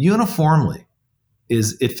think, uniformly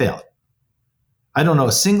is it failed. I don't know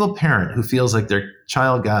a single parent who feels like their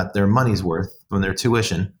child got their money's worth from their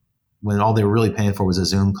tuition when all they were really paying for was a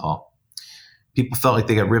Zoom call. People felt like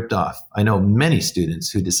they got ripped off. I know many students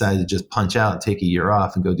who decided to just punch out and take a year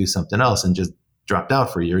off and go do something else and just dropped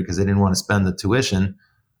out for a year because they didn't want to spend the tuition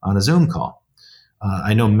on a Zoom call.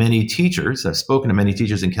 I know many teachers, I've spoken to many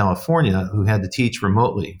teachers in California who had to teach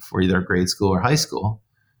remotely for either grade school or high school,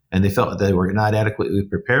 and they felt that they were not adequately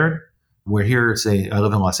prepared. We're here, say, I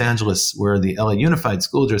live in Los Angeles, where the LA Unified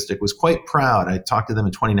School District was quite proud. I talked to them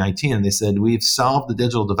in 2019, and they said, we've solved the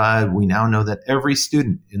digital divide. We now know that every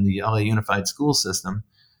student in the LA Unified School System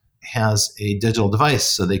has a digital device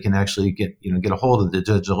so they can actually get a hold of the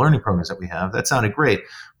digital learning programs that we have. That sounded great.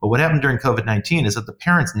 But what happened during COVID-19 is that the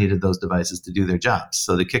parents needed those devices to do their jobs.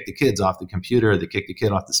 So they kicked the kids off the computer, they kicked the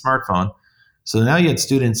kid off the smartphone. So now you had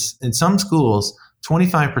students in some schools,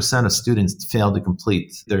 25% of students failed to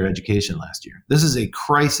complete their education last year. This is a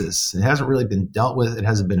crisis. It hasn't really been dealt with. It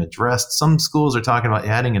hasn't been addressed. Some schools are talking about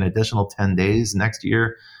adding an additional 10 days next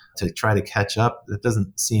year to try to catch up. That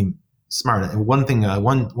doesn't seem smart. And one thing,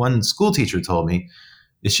 one school teacher told me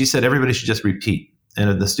is she said everybody should just repeat.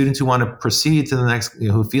 And the students who want to proceed to the next,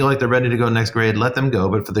 who feel like they're ready to go next grade, let them go.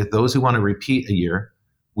 But for those who want to repeat a year,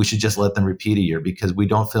 we should just let them repeat a year because we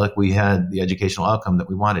don't feel like we had the educational outcome that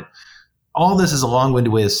we wanted. All this is a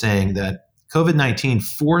long-winded way of saying that COVID-19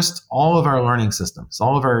 forced all of our learning systems,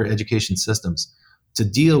 all of our education systems to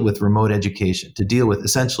deal with remote education, to deal with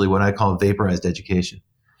essentially what I call vaporized education.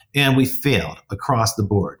 And we failed across the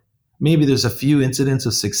board. Maybe there's a few incidents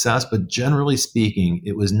of success, but generally speaking,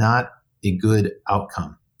 it was not a good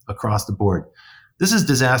outcome across the board. This is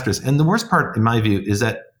disastrous. And the worst part, in my view, is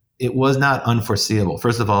that it was not unforeseeable.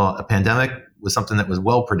 First of all, a pandemic was something that was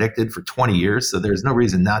well predicted for 20 years, so there's no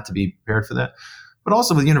reason not to be prepared for that. But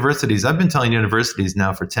also with universities, I've been telling universities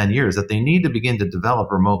now for 10 years that they need to begin to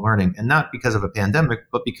develop remote learning, and not because of a pandemic,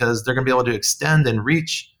 but because they're going to be able to extend and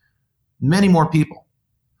reach many more people.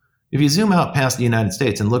 If you zoom out past the United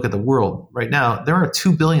States and look at the world right now, there are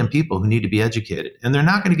 2 billion people who need to be educated, and they're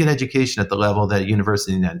not going to get education at the level that a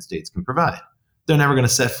university in the United States can provide. They're never going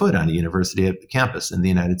to set foot on a university at the campus in the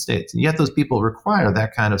United States. And yet those people require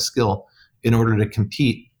that kind of skill in order to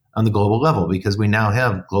compete on the global level, because we now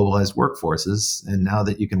have globalized workforces. And now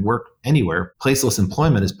that you can work anywhere, placeless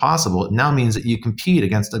employment is possible. It now means that you compete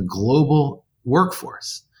against a global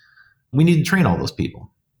workforce. We need to train all those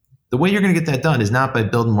people. The way you're going to get that done is not by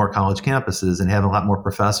building more college campuses and having a lot more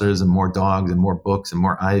professors and more dogs and more books and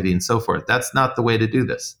more ivy and so forth. That's not the way to do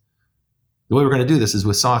this. The way we're going to do this is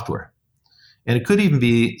with software. And it could even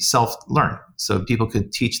be self-learning, so people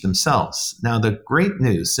could teach themselves. Now, the great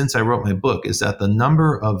news since I wrote my book is that the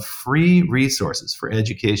number of free resources for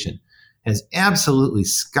education has absolutely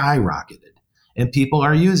skyrocketed, and people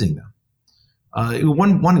are using them.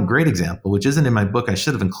 One great example, which isn't in my book, I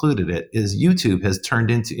should have included it, is YouTube has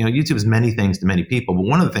turned into, YouTube is many things to many people, but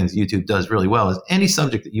one of the things YouTube does really well is any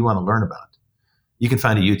subject that you want to learn about, you can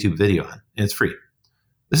find a YouTube video on, and it's free.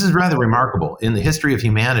 This is rather remarkable. In the history of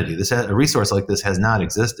humanity, a resource like this has not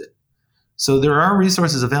existed. So there are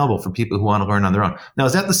resources available for people who want to learn on their own. Now,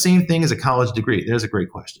 is that the same thing as a college degree? There's a great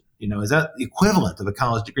question. Is that the equivalent of a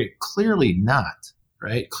college degree? Clearly not,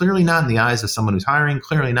 right? Clearly not in the eyes of someone who's hiring,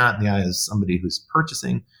 clearly not in the eyes of somebody who's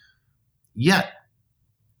purchasing. Yet,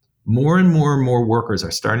 more and more workers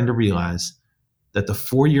are starting to realize that the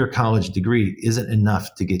 4-year college degree isn't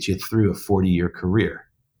enough to get you through a 40-year career.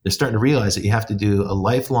 They're starting to realize that you have to do a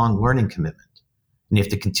lifelong learning commitment, and you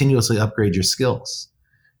have to continuously upgrade your skills.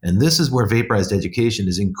 And this is where vaporized education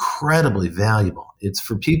is incredibly valuable. It's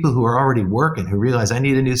for people who are already working, who realize I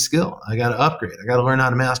need a new skill. I got to upgrade. I got to learn how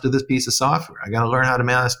to master this piece of software. I got to learn how to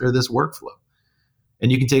master this workflow.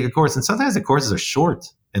 And you can take a course. And sometimes the courses are short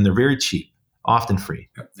and they're very cheap, often free.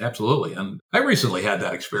 Absolutely. And I recently had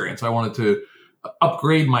that experience. I wanted to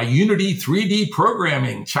upgrade my Unity 3D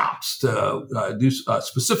programming chops to do a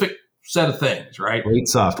specific set of things, right? Great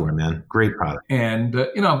software, man. Great product. And,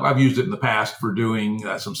 I've used it in the past for doing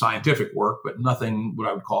some scientific work, but nothing what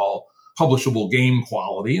I would call publishable game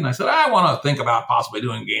quality. And I said, I want to think about possibly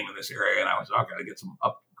doing a game in this area. And I was, okay, I get some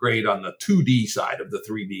upgrade on the 2D side of the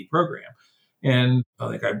 3D program. And I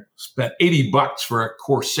think I spent $80 for a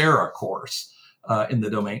Coursera course in the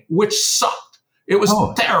domain, which sucked. It was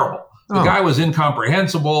terrible. The guy was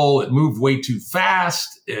incomprehensible. It moved way too fast.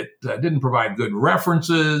 It didn't provide good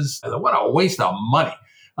references. I thought, what a waste of money.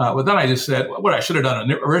 But then I just said, what I should have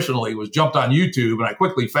done originally was jumped on YouTube, and I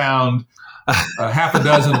quickly found half a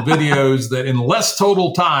dozen videos that in less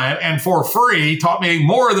total time and for free taught me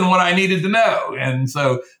more than what I needed to know. And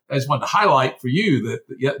so I just wanted to highlight for you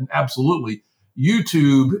that absolutely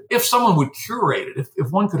YouTube, if someone would curate it,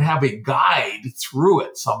 if one could have a guide through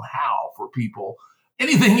it somehow for people,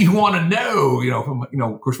 anything you want to know,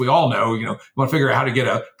 of course, we all know, you want to figure out how to get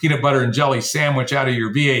a peanut butter and jelly sandwich out of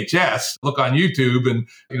your VHS, look on YouTube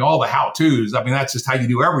and, all the how-tos. I mean, that's just how you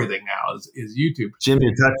do everything now is YouTube. Jim,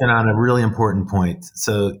 you're touching on a really important point.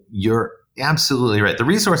 So you're absolutely right. The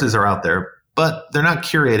resources are out there, but they're not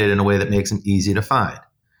curated in a way that makes them easy to find.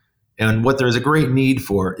 And what there's a great need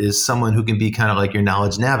for is someone who can be kind of like your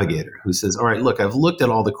knowledge navigator, who says, all right, look, I've looked at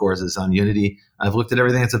all the courses on Unity. I've looked at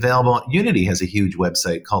everything that's available. Unity has a huge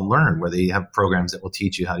website called Learn, where they have programs that will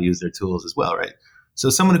teach you how to use their tools as well, right? So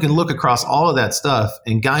someone who can look across all of that stuff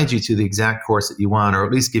and guide you to the exact course that you want, or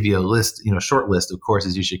at least give you a list, short list of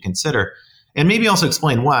courses you should consider. And maybe also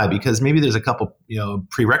explain why, because maybe there's a couple,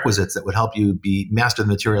 prerequisites that would help you master the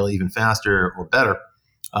material even faster or better.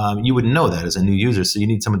 You wouldn't know that as a new user, so you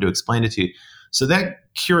need someone to explain it to you. So that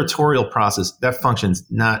curatorial process, that function's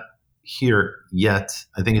not here yet.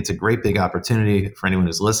 I think it's a great big opportunity for anyone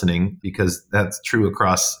who's listening, because that's true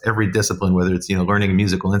across every discipline, whether it's, learning a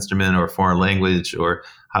musical instrument or a foreign language or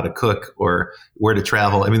how to cook or where to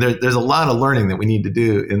travel. I mean, there's a lot of learning that we need to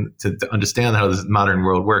do to understand how this modern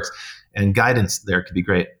world works, and guidance there could be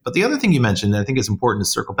great. But the other thing you mentioned that I think is important to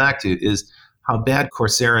circle back to is how bad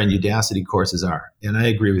Coursera and Udacity courses are. And I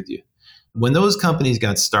agree with you. When those companies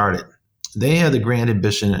got started, they had the grand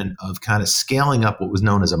ambition of kind of scaling up what was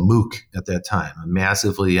known as a MOOC at that time, a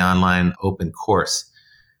massively online open course.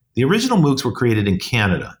 The original MOOCs were created in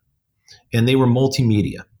Canada, and they were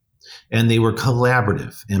multimedia, and they were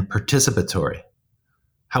collaborative and participatory.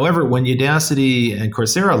 However, when Udacity and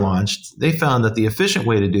Coursera launched, they found that the efficient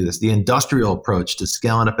way to do this, the industrial approach to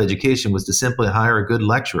scaling up education, was to simply hire a good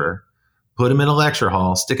lecturer, put him in a lecture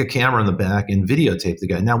hall, stick a camera in the back, and videotape the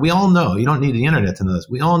guy. Now, we all know, you don't need the internet to know this,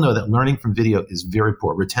 we all know that learning from video is very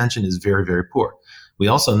poor. Retention is very, very poor. We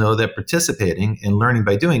also know that participating and learning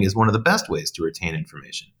by doing is one of the best ways to retain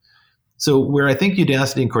information. So where I think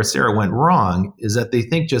Udacity and Coursera went wrong is that they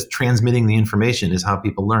think just transmitting the information is how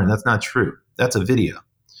people learn. That's not true. That's a video.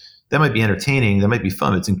 That might be entertaining, that might be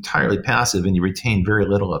fun. It's entirely passive and you retain very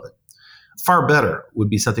little of it. Far better would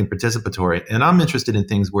be something participatory. And I'm interested in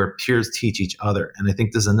things where peers teach each other. And I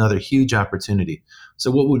think this is another huge opportunity. So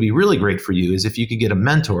what would be really great for you is if you could get a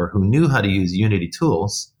mentor who knew how to use Unity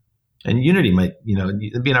tools. And Unity might,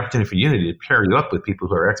 it'd be an opportunity for Unity to pair you up with people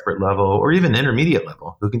who are expert level or even intermediate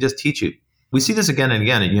level who can just teach you. We see this again and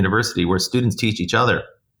again at university where students teach each other.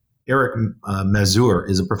 Eric Mazur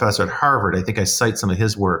is a professor at Harvard. I think I cite some of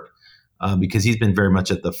his work. Because he's been very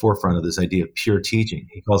much at the forefront of this idea of peer teaching.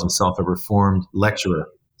 He calls himself a reformed lecturer.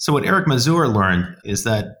 So what Eric Mazur learned is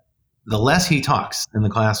that the less he talks in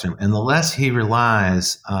the classroom and the less he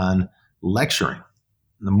relies on lecturing,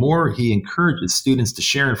 the more he encourages students to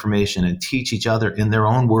share information and teach each other in their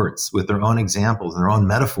own words, with their own examples and their own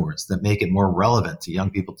metaphors that make it more relevant to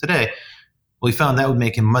young people today. Well, we found that would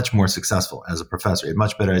make him much more successful as a professor. He had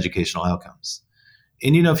much better educational outcomes.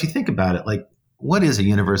 And, if you think about it, like, what is a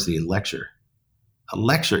university lecture? A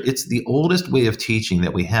lecture, it's the oldest way of teaching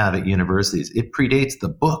that we have at universities. It predates the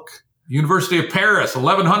book. University of Paris,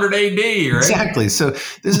 1100 AD, right? Exactly. So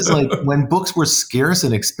this is like when books were scarce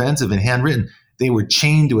and expensive and handwritten, they were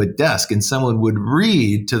chained to a desk and someone would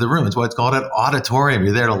read to the room. It's why it's called an auditorium.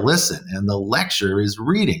 You're there to listen. And the lecture is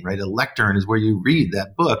reading, right? A lectern is where you read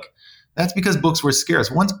that book. That's because books were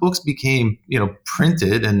scarce. Once books became,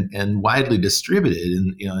 printed and widely distributed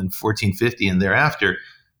in 1450 and thereafter,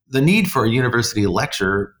 the need for a university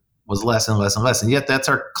lecture was less and less and less. And yet that's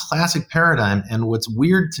our classic paradigm. And what's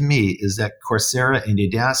weird to me is that Coursera and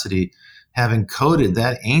Udacity have encoded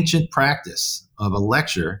that ancient practice of a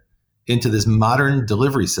lecture into this modern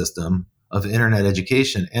delivery system of internet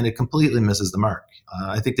education, and it completely misses the mark.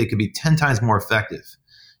 I think they could be 10 times more effective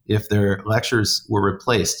if their lectures were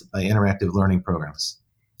replaced by interactive learning programs.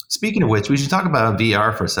 Speaking of which, we should talk about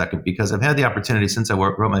VR for a second, because I've had the opportunity since I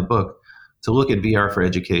wrote my book to look at VR for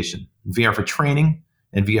education, VR for training,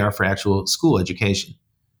 and VR for actual school education.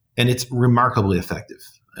 And it's remarkably effective.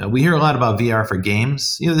 We hear a lot about VR for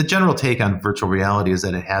games. The general take on virtual reality is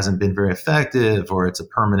that it hasn't been very effective, or it's a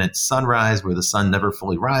permanent sunrise where the sun never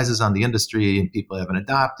fully rises on the industry and people haven't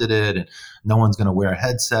adopted it and no one's going to wear a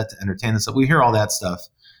headset to entertain themselves. We hear all that stuff.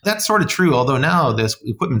 That's sort of true, although now this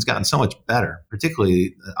equipment's gotten so much better.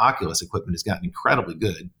 Particularly the Oculus equipment has gotten incredibly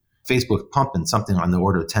good. Facebook pumping something on the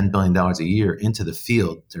order of $10 billion a year into the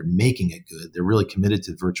field. They're making it good. They're really committed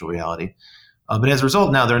to virtual reality. But as a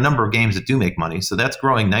result, now there are a number of games that do make money. So that's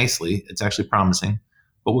growing nicely. It's actually promising.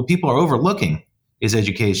 But what people are overlooking is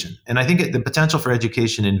education. And I think the potential for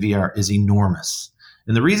education in VR is enormous.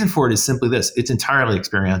 And the reason for it is simply this. It's entirely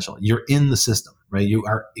experiential. You're in the system, right? You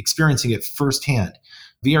are experiencing it firsthand.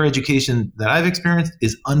 VR education that I've experienced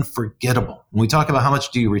is unforgettable. When we talk about how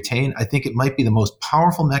much do you retain, I think it might be the most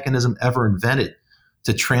powerful mechanism ever invented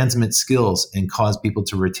to transmit skills and cause people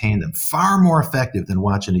to retain them. Far more effective than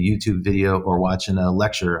watching a YouTube video or watching a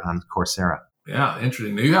lecture on Coursera. Yeah,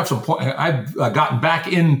 interesting. Now you have some point. I've gotten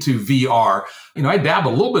back into VR. I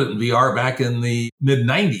dabbled a little bit in VR back in the mid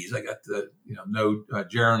 90s. I got to know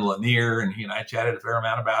Jaron Lanier, and he and I chatted a fair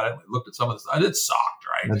amount about it. We looked at some of this. It sucked,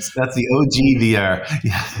 right? That's the OG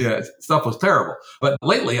VR. Yeah, stuff was terrible. But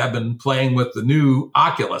lately I've been playing with the new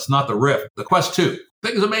Oculus, not the Rift, the Quest 2.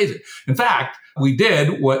 Thing is amazing. In fact, we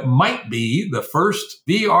did what might be the first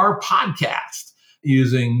VR podcast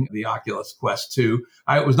using the Oculus Quest 2.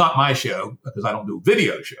 It was not my show because I don't do a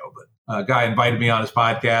video show, but a guy invited me on his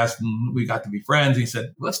podcast and we got to be friends. He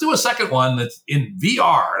said, let's do a second one that's in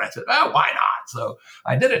VR. And I said, oh, why not? So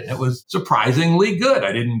I did it. It was surprisingly good.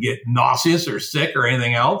 I didn't get nauseous or sick or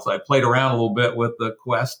anything else. I played around a little bit with the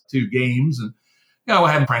Quest 2 games and I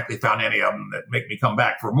haven't frankly found any of them that make me come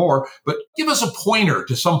back for more, but give us a pointer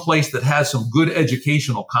to some place that has some good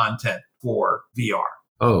educational content for VR.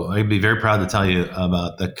 Oh, I'd be very proud to tell you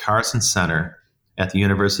about the Carson Center at the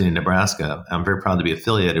University of Nebraska. I'm very proud to be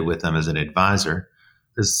affiliated with them as an advisor.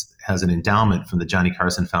 This has an endowment from the Johnny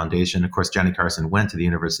Carson Foundation. Of course, Johnny Carson went to the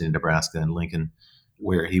University of Nebraska in Lincoln,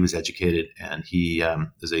 where he was educated, and he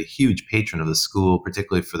is a huge patron of the school,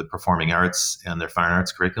 particularly for the performing arts and their fine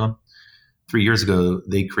arts curriculum. 3 years ago,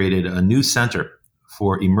 they created a new center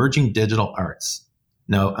for emerging digital arts.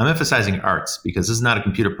 Now, I'm emphasizing arts because this is not a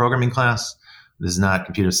computer programming class. This is not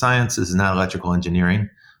computer science. This is not electrical engineering.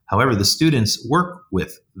 However, the students work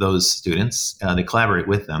with those students. They collaborate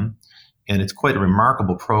with them. And it's quite a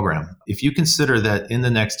remarkable program. If you consider that in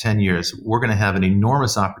the next 10 years, we're going to have an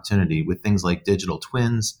enormous opportunity with things like digital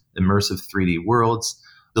twins, immersive 3D worlds,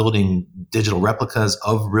 building digital replicas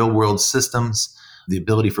of real-world systems, the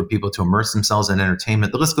ability for people to immerse themselves in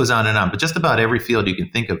entertainment. The list goes on and on. But just about every field you can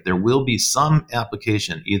think of, there will be some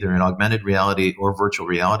application, either in augmented reality or virtual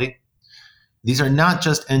reality. These are not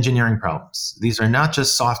just engineering problems. These are not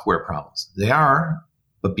just software problems. They are,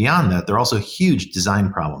 but beyond that, they're also huge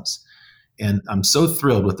design problems. And I'm so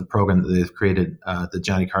thrilled with the program that they've created, the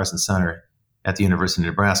Johnny Carson Center at the University of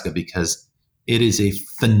Nebraska, because it is a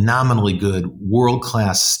phenomenally good,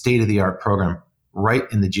 world-class, state-of-the-art program right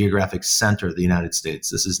in the geographic center of the United States.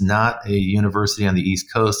 This is not a university on the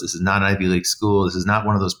East Coast. This is not an Ivy League school. This is not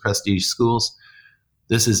one of those prestige schools.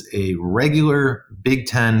 This is a regular Big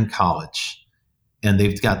Ten college. And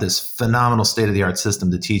they've got this phenomenal state-of-the-art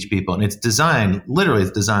system to teach people. And it's designed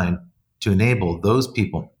to enable those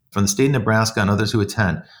people from the state of Nebraska and others who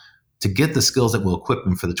attend to get the skills that will equip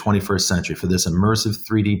them for the 21st century, for this immersive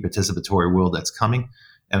 3D participatory world that's coming.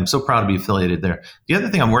 And I'm so proud to be affiliated there. The other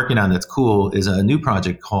thing I'm working on that's cool is a new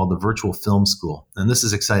project called the Virtual Film School. And this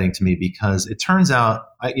is exciting to me because it turns out,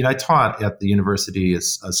 I taught at the University of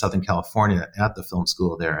Southern California at the film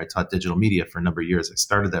school there. I taught digital media for a number of years. I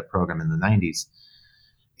started that program in the 90s.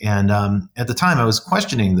 And at the time, I was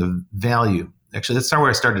questioning the value. Actually, that's where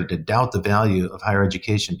I started to doubt the value of higher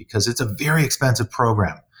education because it's a very expensive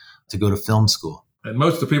program to go to film school. And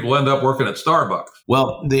most of the people end up working at Starbucks.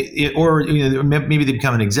 Well, maybe they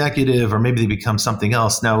become an executive or maybe they become something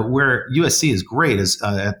else. Now, where USC is great is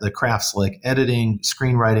at the crafts like editing,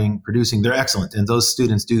 screenwriting, producing. They're excellent. And those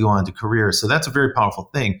students do go on to careers. So that's a very powerful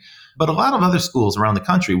thing. But a lot of other schools around the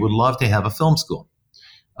country would love to have a film school.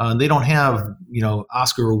 They don't have,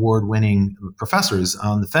 Oscar award-winning professors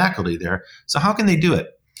on the faculty there. So how can they do it?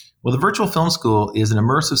 Well, the Virtual Film School is an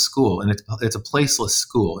immersive school, and it's a placeless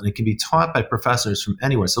school, and it can be taught by professors from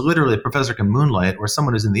anywhere. So literally, a professor can moonlight, or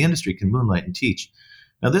someone who's in the industry can moonlight and teach.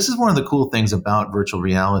 Now, this is one of the cool things about virtual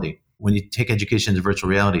reality. When you take education into virtual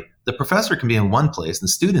reality, the professor can be in one place, and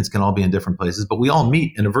the students can all be in different places, but we all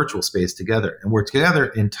meet in a virtual space together. And we're together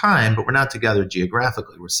in time, but we're not together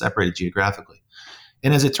geographically. We're separated geographically.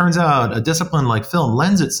 And as it turns out, a discipline like film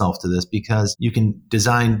lends itself to this because you can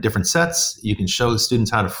design different sets. You can show students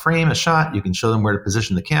how to frame a shot. You can show them where to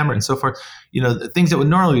position the camera and so forth. Things that would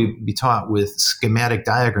normally be taught with schematic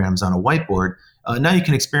diagrams on a whiteboard, now you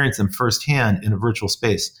can experience them firsthand in a virtual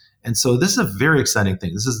space. And so this is a very exciting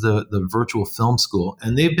thing. This is the Virtual Film School.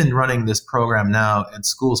 And they've been running this program now at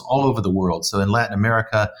schools all over the world. So in Latin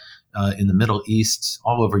America, in the Middle East,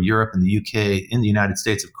 all over Europe and the UK, in the United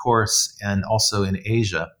States, of course, and also in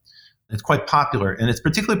Asia. It's quite popular, and it's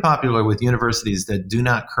particularly popular with universities that do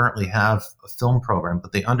not currently have a film program,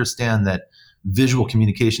 but they understand that visual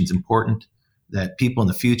communication is important, that people in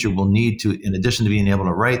the future will need to, in addition to being able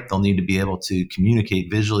to write, they'll need to be able to communicate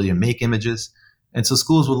visually and make images. And so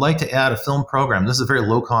schools would like to add a film program. This is a very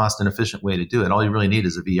low-cost and efficient way to do it. All you really need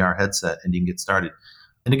is a VR headset, and you can get started.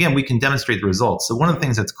 And again, we can demonstrate the results. So one of the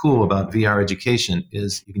things that's cool about VR education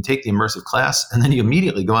is you can take the immersive class and then you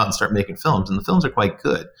immediately go out and start making films. And the films are quite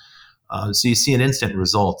good. So you see an instant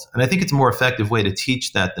result. And I think it's a more effective way to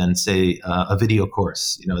teach that than, say, a video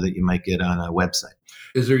course, that you might get on a website.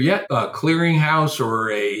 Is there yet a clearinghouse or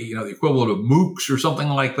the equivalent of MOOCs or something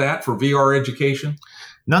like that for VR education?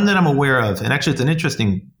 None that I'm aware of. And actually, it's an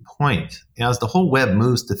interesting point, as the whole web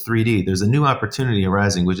moves to 3D, there's a new opportunity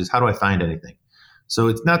arising, which is how do I find anything? So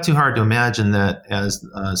it's not too hard to imagine that as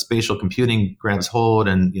spatial computing grabs hold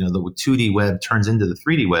and the 2D web turns into the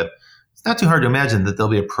 3D web, it's not too hard to imagine that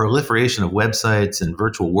there'll be a proliferation of websites and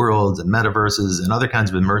virtual worlds and metaverses and other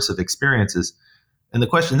kinds of immersive experiences. And the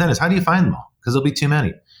question then is, how do you find them all? Because there'll be too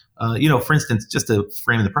many. For instance, just to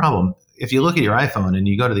frame the problem, if you look at your iPhone and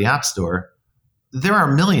you go to the App Store, there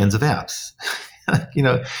are millions of apps.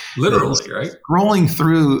 Literally, right? Scrolling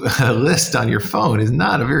through a list on your phone is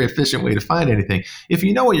not a very efficient way to find anything. If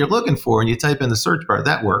you know what you're looking for and you type in the search bar,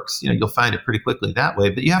 that works. You'll find it pretty quickly that way,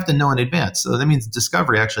 but you have to know in advance. So that means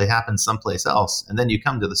discovery actually happens someplace else, and then you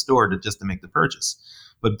come to the store to make the purchase.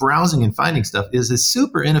 But browsing and finding stuff is a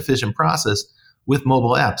super inefficient process with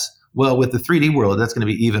mobile apps. Well, with the 3D world, that's going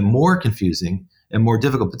to be even more confusing and more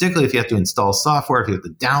difficult, particularly if you have to install software, if you have to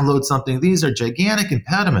download something. These are gigantic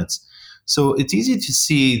impediments. So it's easy to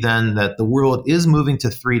see then that the world is moving to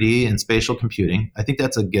 3D and spatial computing. I think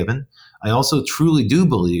that's a given. I also truly do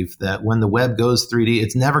believe that when the web goes 3D,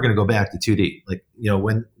 it's never going to go back to 2D. Like,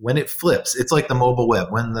 when it flips, it's like the mobile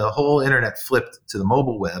web. When the whole internet flipped to the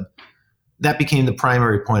mobile web, that became the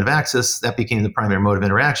primary point of access. That became the primary mode of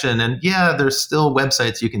interaction. And yeah, there's still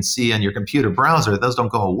websites you can see on your computer browser. Those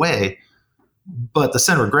don't go away. But the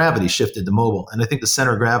center of gravity shifted to mobile. And I think the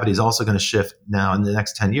center of gravity is also going to shift now in the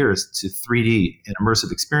next 10 years to 3D and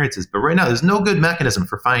immersive experiences. But right now, there's no good mechanism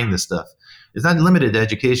for finding this stuff. It's not limited to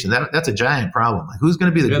education. That's a giant problem. Like, who's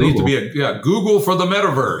going to be the Google? It needs to be Google for the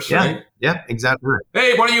metaverse, right? Yeah, exactly.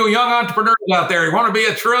 Hey, one of you young entrepreneurs out there, you want to be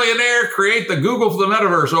a trillionaire? Create the Google for the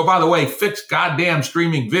metaverse. Oh, by the way, fix goddamn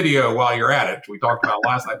streaming video while you're at it. We talked about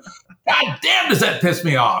last night. God damn, does that piss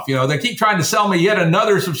me off? They keep trying to sell me yet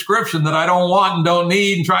another subscription that I don't want and don't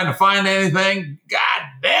need and trying to find anything. God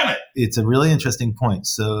damn it. It's a really interesting point.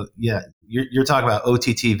 So, yeah, you're talking about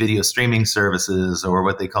OTT video streaming services, or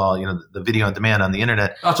what they call, the video on demand on the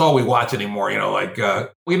internet. That's all we watch anymore.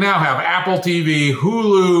 We now have Apple TV,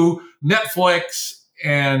 Hulu, Netflix,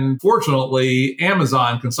 and fortunately,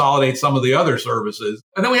 Amazon consolidates some of the other services.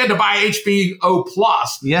 And then we had to buy HBO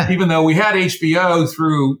Plus. Yeah. Even though we had HBO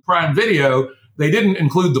through Prime Video, they didn't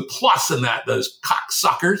include the plus in that, those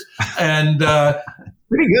cocksuckers. And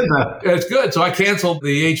pretty good, though. It's good. So I canceled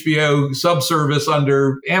the HBO subservice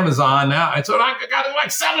under Amazon now. And so I got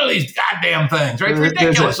like 7 of these goddamn things, right? It's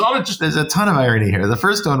ridiculous. There's a ton of irony here. The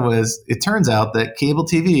first one was, it turns out that cable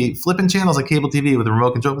TV, flipping channels on cable TV with a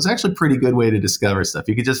remote control was actually a pretty good way to discover stuff.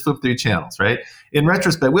 You could just flip through channels, right? In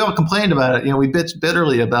retrospect, we all complained about it. We bitched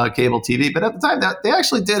bitterly about cable TV, but at the time, they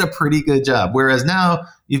actually did a pretty good job. Whereas now,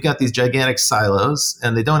 you've got these gigantic silos,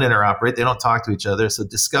 and they don't interoperate. They don't talk to each other. So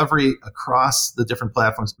discovery across the different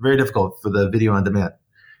platforms, very difficult for the video on demand.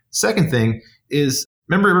 Second thing is,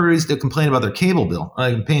 remember everybody used to complain about their cable bill.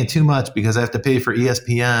 I'm paying too much because I have to pay for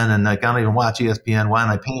ESPN, and I don't even watch ESPN. Why am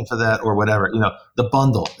I paying for that, or whatever? The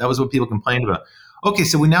bundle. That was what people complained about. Okay,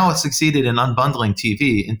 so we now have succeeded in unbundling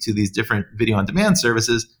TV into these different video on demand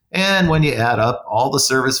services. And when you add up all the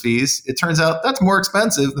service fees, it turns out that's more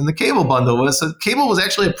expensive than the cable bundle was. So cable was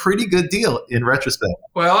actually a pretty good deal in retrospect.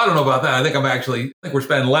 Well, I don't know about that. I think we're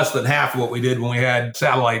spending less than half of what we did when we had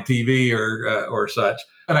satellite TV or such.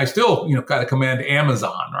 And I still, kind of commend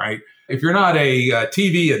Amazon, right? If you're not a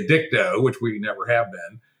TV addicto, which we never have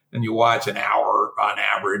been, and you watch an hour on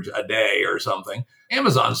average a day or something,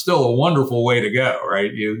 Amazon's still a wonderful way to go,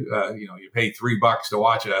 right? You pay $3 to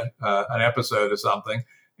watch an episode of something.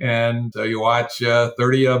 And so you watch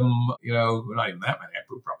 30 of them, not even that many. I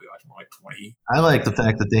probably watch more like 20. I like the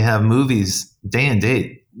fact that they have movies day and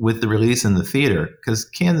date with the release in the theater. Because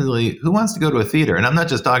candidly, who wants to go to a theater? And I'm not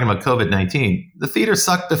just talking about COVID-19. The theater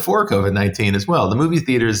sucked before COVID-19 as well. The movie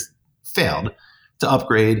theaters failed to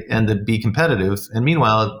upgrade and to be competitive. And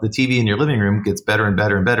meanwhile, the TV in your living room gets better and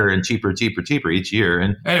better and better and cheaper each year.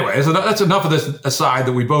 And anyway, so that's enough of this aside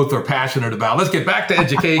that we both are passionate about. Let's get back to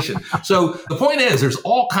education. So the point is, there's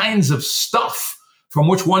all kinds of stuff from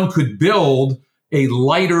which one could build a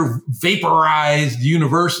lighter, vaporized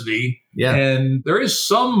university. Yeah. And there is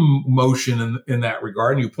some motion in that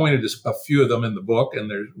regard. And you pointed to a few of them in the book,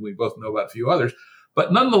 and we both know about a few others.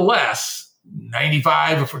 But nonetheless,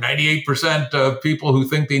 95 or 98% of people who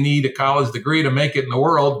think they need a college degree to make it in the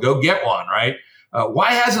world go get one, right?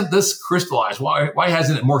 Why hasn't this crystallized? Why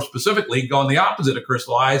hasn't it more specifically gone the opposite of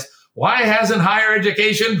crystallized? Why hasn't higher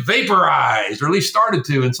education vaporized, or at least started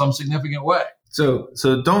to in some significant way? So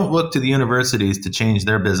don't look to the universities to change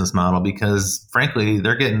their business model, because frankly,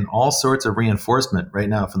 they're getting all sorts of reinforcement right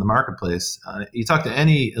now from the marketplace. You talk to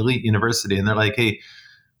any elite university and they're like, hey,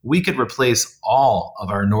 we could replace all of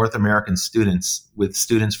our North American students with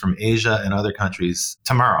students from Asia and other countries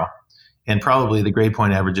tomorrow. And probably the grade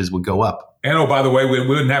point averages would go up. And oh, by the way, we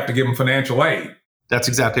wouldn't have to give them financial aid. That's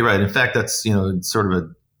exactly right. In fact, that's, sort of a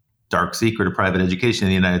dark secret of private education in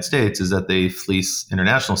the United States is that they fleece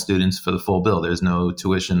international students for the full bill. There's no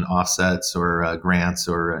tuition offsets or grants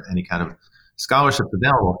or any kind of scholarships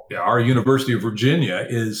available. Yeah, our University of Virginia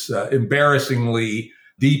is embarrassingly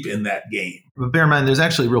deep in that game. But bear in mind, there's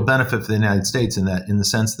actually real benefit for the United States in the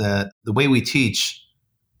sense that the way we teach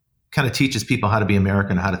kind of teaches people how to be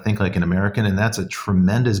American, how to think like an American, and that's a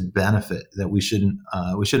tremendous benefit that we shouldn't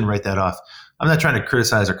write that off. I'm not trying to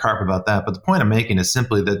criticize or carp about that, but the point I'm making is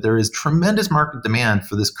simply that there is tremendous market demand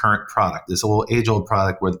for this current product, this age-old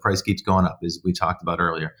product where the price keeps going up, as we talked about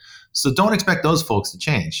earlier. So don't expect those folks to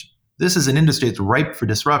change. This is an industry that's ripe for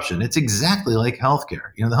disruption. It's exactly like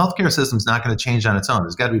healthcare. The healthcare system's not going to change on its own.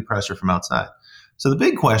 There's got to be pressure from outside. So the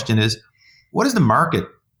big question is, what is the market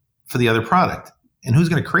for the other product? And who's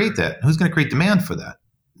going to create that? Who's going to create demand for that?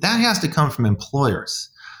 That has to come from employers.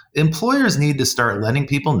 Employers need to start letting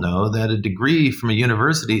people know that a degree from a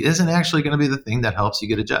university isn't actually going to be the thing that helps you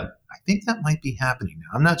get a job. I think that might be happening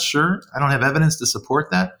now. I'm not sure. I don't have evidence to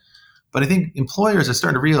support that. But I think employers are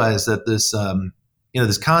starting to realize that this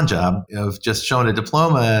con job of just showing a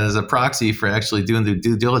diploma as a proxy for actually doing the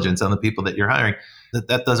due diligence on the people that you're hiring,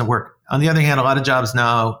 that doesn't work. On the other hand, a lot of jobs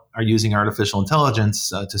now are using artificial intelligence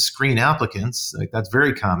to screen applicants. Like that's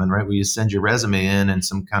very common, right? Where you send your resume in and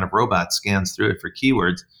some kind of robot scans through it for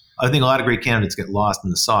keywords. I think a lot of great candidates get lost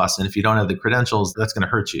in the sauce. And if you don't have the credentials, that's going to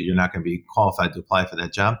hurt you. You're not going to be qualified to apply for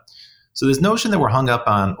that job. So this notion that we're hung up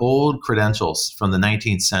on old credentials from the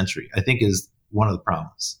 19th century, I think is one of the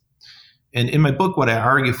problems. And in my book, what I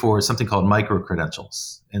argue for is something called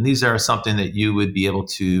microcredentials. And these are something that you would be able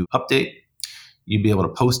to update. You'd be able to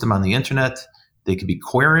post them on the internet. They could be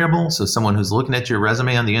queryable. So someone who's looking at your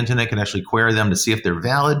resume on the internet can actually query them to see if they're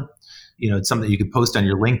valid. It's something you could post on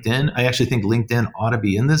your LinkedIn. I actually think LinkedIn ought to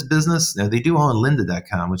be in this business. Now, they do own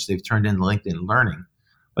lynda.com, which they've turned into LinkedIn Learning.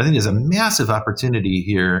 But I think there's a massive opportunity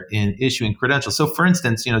here in issuing credentials. So for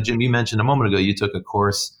instance, Jim, you mentioned a moment ago, you took a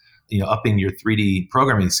course, upping your 3D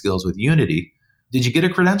programming skills with Unity. Did you get a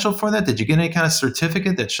credential for that? Did you get any kind of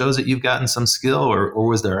certificate that shows that you've gotten some skill, or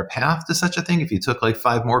was there a path to such a thing? If you took like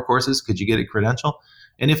 5 more courses, could you get a credential?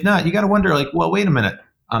 And if not, you got to wonder well, wait a minute,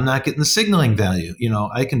 I'm not getting the signaling value.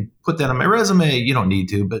 I can put that on my resume. You don't need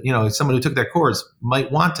to, but someone who took that course might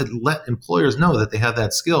want to let employers know that they have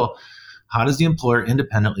that skill. How does the employer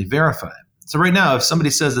independently verify it? So right now, if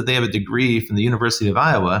somebody says that they have a degree from the University of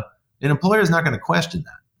Iowa, an employer is not going to question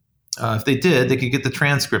that. If they did, they could get the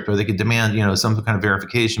transcript or they could demand, some kind of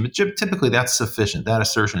verification. But typically that's sufficient. That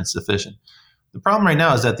assertion is sufficient. The problem right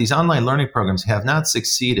now is that these online learning programs have not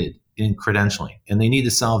succeeded in credentialing, and they need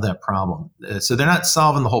to solve that problem. So they're not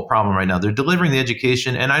solving the whole problem right now. They're delivering the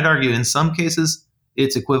education, and I'd argue in some cases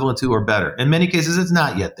it's equivalent to or better. In many cases, it's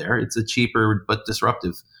not yet there. It's a cheaper but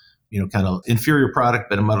disruptive, kind of inferior product,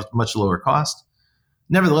 but a much lower cost.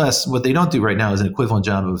 Nevertheless, what they don't do right now is an equivalent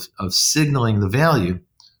job of signaling the value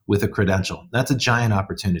with a credential. That's a giant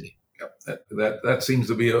opportunity. That seems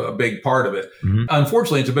to be a big part of it. Mm-hmm.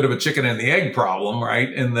 Unfortunately, it's a bit of a chicken and the egg problem,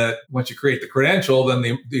 right? In that once you create the credential, then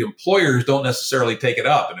the employers don't necessarily take it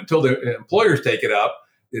up. And until the employers take it up,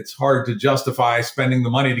 it's hard to justify spending the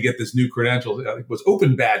money to get this new credential. It was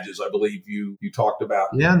open badges, I believe you talked about.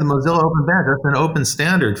 Yeah, the Mozilla Open Badge, that's an open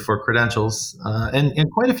standard for credentials.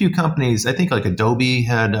 And quite a few companies, I think like Adobe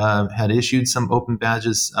had issued some open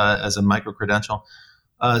badges as a micro-credential.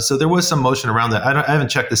 So there was some motion around that. I haven't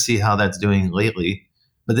checked to see how that's doing lately,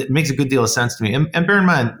 but it makes a good deal of sense to me. And bear in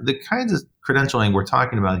mind, the kinds of credentialing we're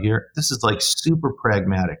talking about here, this is like super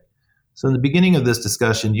pragmatic. So in the beginning of this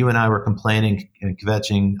discussion, you and I were complaining and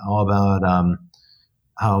kvetching all about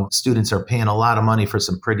how students are paying a lot of money for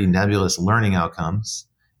some pretty nebulous learning outcomes.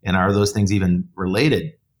 And are those things even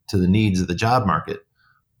related to the needs of the job market?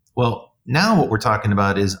 Well, now what we're talking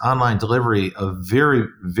about is online delivery of very,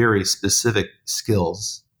 very specific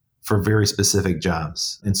skills for very specific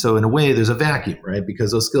jobs. And so in a way, there's a vacuum, right?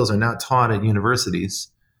 Because those skills are not taught at universities.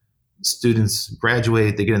 Students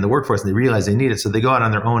graduate, they get in the workforce, and they realize they need it. So they go out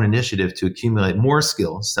on their own initiative to accumulate more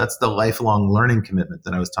skills. That's the lifelong learning commitment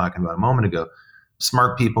that I was talking about a moment ago.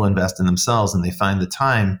 Smart people invest in themselves, and they find the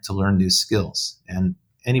time to learn new skills. And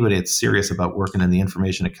anybody that's serious about working in the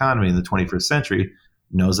information economy in the 21st century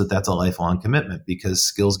knows that that's a lifelong commitment because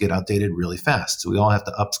skills get outdated really fast. So we all have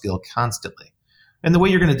to upskill constantly. And the way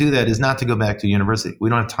you're going to do that is not to go back to university. We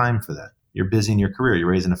don't have time for that. You're busy in your career. You're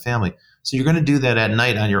raising a family. So you're going to do that at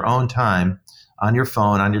night on your own time, on your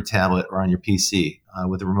phone, on your tablet, or on your PC.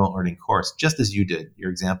 with a remote learning course, just as you did. Your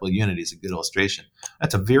example, Unity, is a good illustration.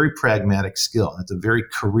 That's a very pragmatic skill. That's a very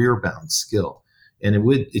career-bound skill. And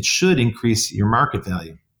it should increase your market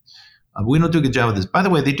value. But we don't do a good job with this. By the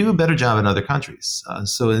way, they do a better job in other countries.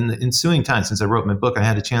 So in the ensuing time, since I wrote my book, I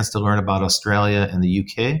had a chance to learn about Australia and the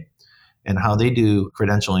UK and how they do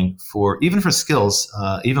credentialing even for skills,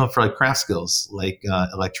 even for like craft skills, like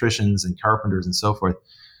electricians and carpenters and so forth.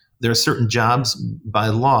 There are certain jobs by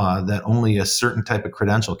law that only a certain type of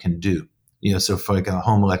credential can do. So for like a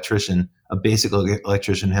home electrician, a basic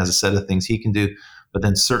electrician has a set of things he can do, but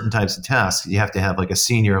then certain types of tasks, you have to have like a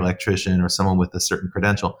senior electrician or someone with a certain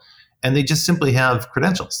credential. And they just simply have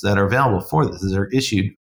credentials that are available for this. They're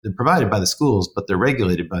issued, they're provided by the schools, but they're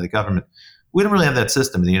regulated by the government. We don't really have that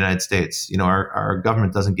system in the United States. Our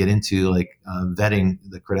government doesn't get into like vetting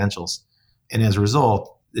the credentials. And as a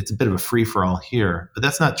result, it's a bit of a free-for-all here, but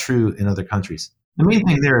that's not true in other countries. The main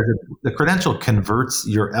thing there is that the credential converts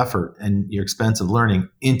your effort and your expense of learning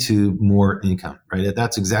into more income, right?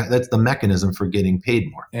 That's the mechanism for getting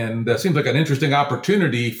paid more. And seems like an interesting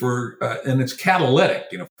opportunity and it's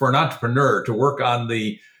catalytic, for an entrepreneur to work on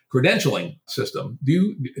the credentialing system.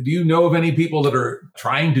 Do you know of any people that are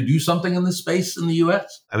trying to do something in this space in the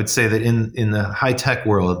U.S.? I would say that in the high-tech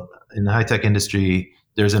world, in the high-tech industry,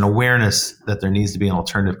 there's an awareness that there needs to be an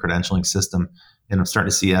alternative credentialing system. And I'm starting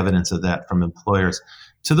to see evidence of that from employers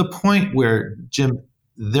to the point where, Jim,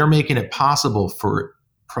 they're making it possible for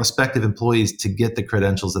prospective employees to get the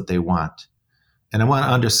credentials that they want. And I want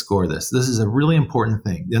to underscore this. This is a really important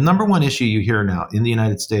thing. The number one issue you hear now in the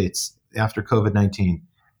United States after COVID-19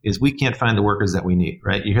 is we can't find the workers that we need,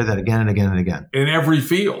 right? You hear that again and again and again. In every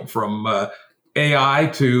field, from AI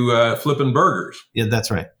to flipping burgers. Yeah,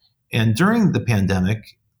 that's right. And during the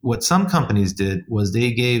pandemic, what some companies did was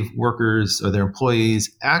they gave workers or their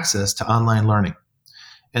employees access to online learning.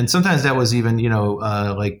 And sometimes that was even,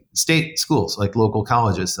 like state schools, like local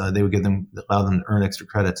colleges. They would allow them to earn extra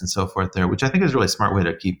credits and so forth there, which I think is a really smart way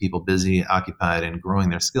to keep people busy, occupied, and growing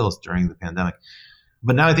their skills during the pandemic.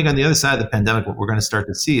 But now I think on the other side of the pandemic, what we're going to start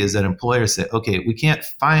to see is that employers say, okay, we can't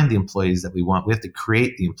find the employees that we want. We have to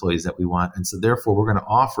create the employees that we want. And so therefore, we're going to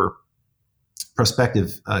offer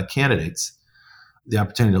prospective candidates the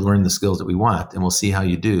opportunity to learn the skills that we want, and we'll see how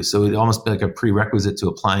you do. So it'd almost be like a prerequisite to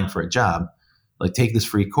applying for a job. Like, take this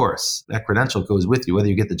free course. That credential goes with you, whether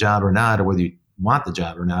you get the job or not, or whether you want the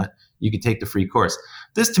job or not. You can take the free course.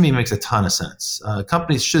 This to me makes a ton of sense.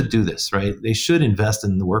 Companies should do this, right? They should invest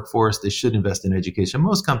in the workforce. They should invest in education.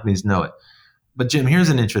 Most companies know it. But Jim, here's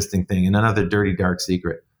an interesting thing and another dirty, dark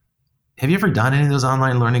secret. Have you ever done any of those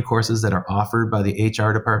online learning courses that are offered by the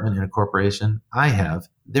HR department in a corporation? I have.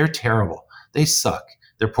 They're terrible. They suck.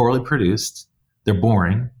 They're poorly produced. They're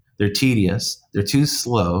boring. They're tedious. They're too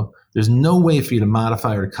slow. There's no way for you to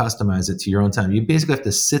modify or to customize it to your own time. You basically have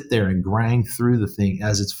to sit there and grind through the thing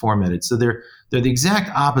as it's formatted. So they're the exact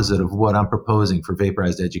opposite of what I'm proposing for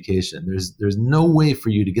vaporized education. There's no way for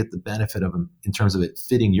you to get the benefit of them in terms of it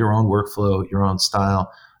fitting your own workflow, your own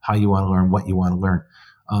style, how you want to learn, what you want to learn.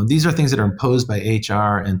 These are things that are imposed by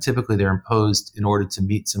HR, and typically they're imposed in order to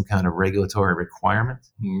meet some kind of regulatory requirement.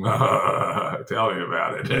 Tell me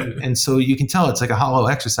about it. And so you can tell it's like a hollow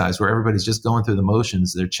exercise where everybody's just going through the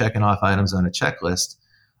motions. They're checking off items on a checklist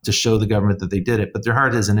to show the government that they did it, but their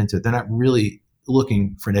heart isn't into it. They're not really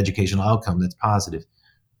looking for an educational outcome that's positive.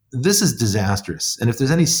 This is disastrous. And if there's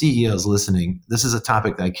any CEOs listening, this is a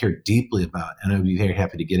topic that I care deeply about, and I'd be very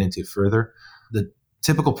happy to get into further. The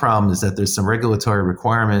typical problem is that there's some regulatory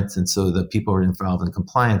requirements, and so the people who are involved in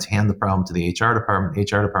compliance hand the problem to the HR department. The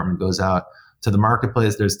HR department goes out to the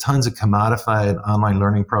marketplace. There's tons of commodified online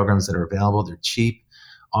learning programs that are available. They're cheap.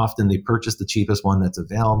 Often they purchase the cheapest one that's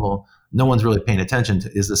available. No one's really paying attention to,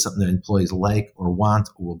 is this something that employees like or want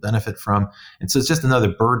or will benefit from? And so it's just another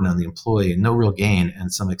burden on the employee and no real gain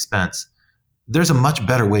and some expense. There's a much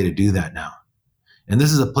better way to do that now. And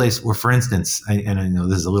this is a place where, for instance, and I know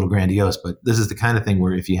this is a little grandiose, but this is the kind of thing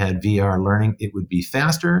where if you had VR learning, it would be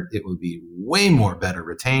faster, it would be way more better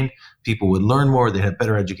retained, people would learn more, they'd have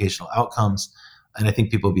better educational outcomes, and I think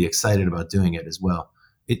people would be excited about doing it as well.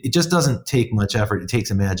 It just doesn't take much effort, it takes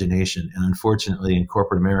imagination, and unfortunately in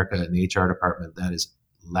corporate America, in the HR department, that is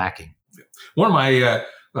lacking. One of my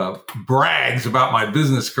brags about my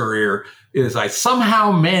business career is I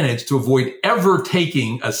somehow managed to avoid ever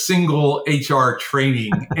taking a single HR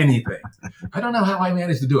training anything. I don't know how I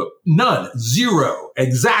managed to do it. None. Zero.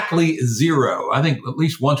 Exactly zero. I think at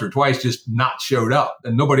least once or twice just not showed up,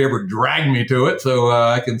 and nobody ever dragged me to it. So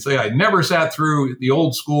I can say I never sat through the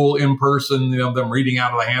old school in person, them reading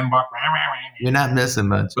out of the handbook. You're not missing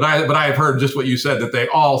much. But I have heard just what you said, that they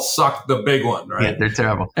all suck the big one, right? Yeah, they're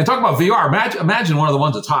terrible. And talk about VR. Imagine one of the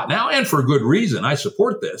ones that's hot now, and for good reason. I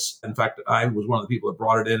support this. In fact, I was one of the people that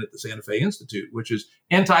brought it in at the Santa Fe Institute, which is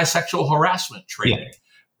anti-sexual harassment training. Yeah.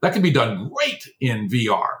 That can be done great in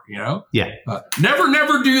VR, Yeah.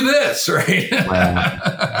 Never do this, right?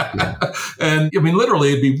 Yeah. And I mean, literally,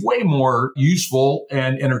 it'd be way more useful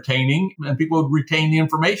and entertaining, and people would retain the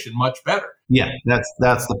information much better. Yeah, that's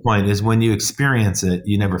the point, is when you experience it,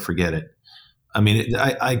 you never forget it. I mean,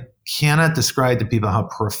 I cannot describe to people how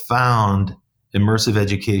profound immersive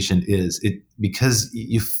education is, because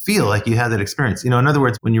you feel like you had that experience. In other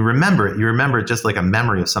words, when you remember it just like a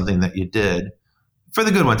memory of something that you did. For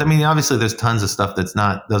the good ones. I mean, obviously there's tons of stuff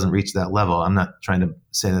doesn't reach that level. I'm not trying to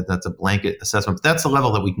say that that's a blanket assessment, but that's the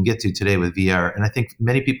level that we can get to today with VR. And I think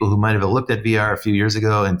many people who might have looked at VR a few years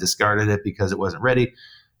ago and discarded it because it wasn't ready,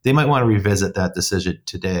 they might want to revisit that decision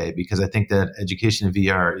today, because I think that education in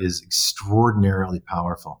VR is extraordinarily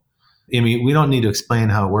powerful. I mean, we don't need to explain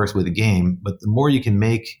how it works with a game, but the more you can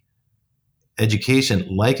make education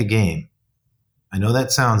like a game, I know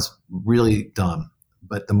that sounds really dumb,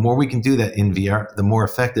 but the more we can do that in VR, the more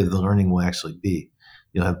effective the learning will actually be.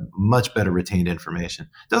 You'll have much better retained information.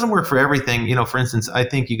 It doesn't work for everything. For instance, I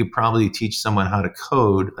think you could probably teach someone how to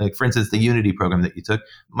code. Like, for instance, the Unity program that you took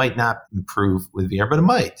might not improve with VR, but it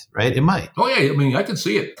might, right? It might. Oh, yeah. I mean, I could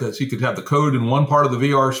see it, because you could have the code in one part of the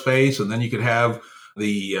VR space, and then you could have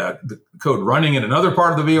the code running in another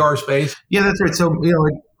part of the VR space. Yeah, that's right. So,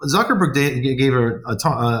 Zuckerberg gave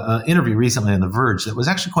an interview recently on The Verge that was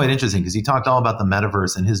actually quite interesting, because he talked all about the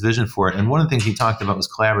metaverse and his vision for it. And one of the things he talked about was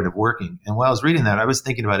collaborative working. And while I was reading that, I was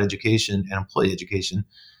thinking about education and employee education.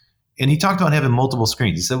 And he talked about having multiple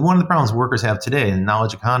screens. He said one of the problems workers have today in the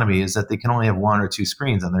knowledge economy is that they can only have one or two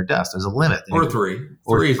screens on their desk. There's a limit. Or three.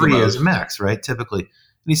 Three is max, right? Typically.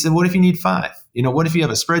 And he said, what if you need 5? What if you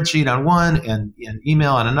have a spreadsheet on one and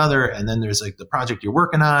email on another, and then there's like the project you're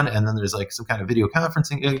working on, and then there's like some kind of video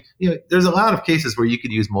conferencing. There's a lot of cases where you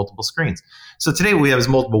could use multiple screens. So today what we have is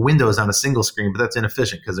multiple windows on a single screen, but that's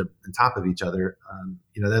inefficient because they're on top of each other.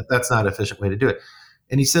 That's not an efficient way to do it.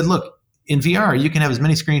 And he said, look, in VR, you can have as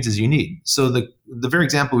many screens as you need. So the very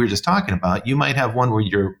example we were just talking about, you might have one where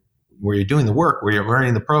you're doing the work, where you're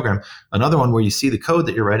learning the program, another one where you see the code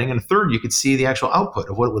that you're writing, and a third, you could see the actual output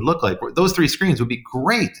of what it would look like. Those 3 screens would be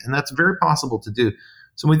great, and that's very possible to do.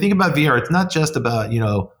 So when we think about VR, it's not just about,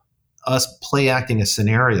 us play acting a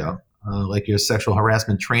scenario, like your sexual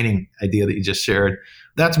harassment training idea that you just shared.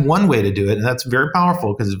 That's one way to do it, and that's very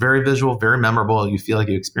powerful because it's very visual, very memorable. You feel like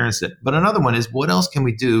you experienced it. But another one is, what else can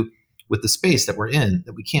we do with the space that we're in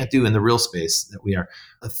that we can't do in the real space that we are?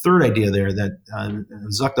 A third idea there that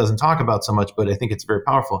Zuck doesn't talk about so much, but I think it's very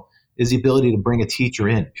powerful, is the ability to bring a teacher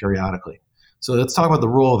in periodically. So let's talk about the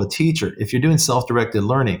role of a teacher. If you're doing self-directed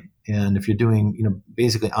learning, and if you're doing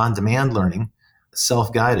basically on-demand learning,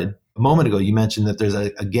 self-guided, a moment ago you mentioned that there's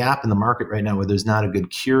a gap in the market right now where there's not a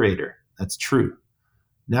good curator. That's true.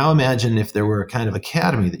 Now imagine if there were a kind of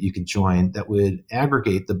academy that you could join that would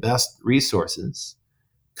aggregate the best resources,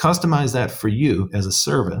 customize that for you as a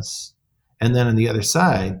service, and then on the other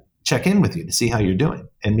side, check in with you to see how you're doing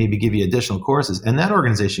and maybe give you additional courses. And that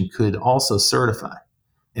organization could also certify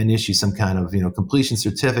and issue some kind of completion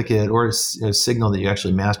certificate or a signal that you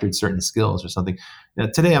actually mastered certain skills or something. Now,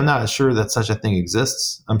 today, I'm not sure that such a thing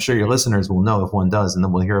exists. I'm sure your listeners will know if one does, and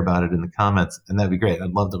then we'll hear about it in the comments, and that'd be great.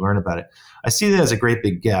 I'd love to learn about it. I see that as a great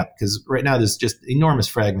big gap, because right now there's just enormous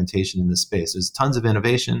fragmentation in this space. There's tons of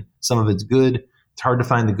innovation. Some of it's good. It's hard to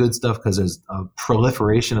find the good stuff because there's a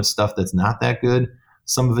proliferation of stuff that's not that good.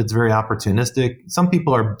 Some of it's very opportunistic. Some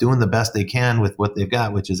people are doing the best they can with what they've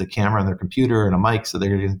got, which is a camera on their computer and a mic, so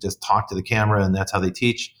they're going to just talk to the camera, and that's how they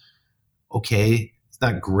teach. Okay, it's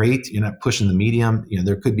not great. You're not pushing the medium.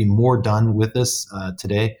 There could be more done with this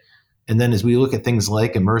today. And then as we look at things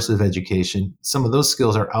like immersive education, some of those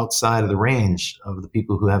skills are outside of the range of the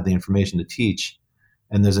people who have the information to teach.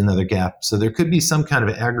 And there's another gap. So there could be some kind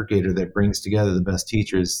of an aggregator that brings together the best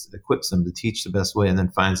teachers, equips them to teach the best way, and then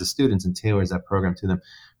finds the students and tailors that program to them.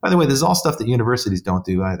 By the way, there's all stuff that universities don't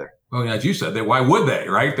do either. Well, as you said, why would they,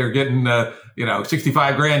 right? They're getting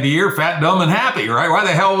 $65 grand a year, fat, dumb, and happy, right? Why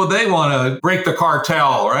the hell would they want to break the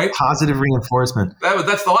cartel, right? Positive reinforcement.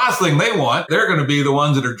 That's the last thing they want. They're going to be the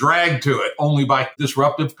ones that are dragged to it only by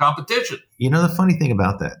disruptive competition. The funny thing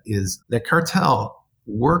about that is that cartel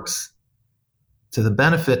works to the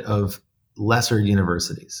benefit of lesser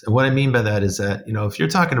universities. And what I mean by that is that, if you're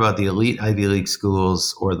talking about the elite Ivy League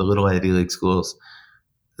schools or the little Ivy League schools,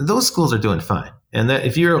 those schools are doing fine. And that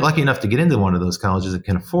if you're lucky enough to get into one of those colleges that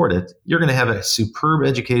can afford it, you're going to have a superb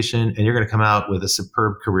education and you're going to come out with a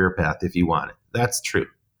superb career path if you want it. That's true.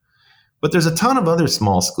 But there's a ton of other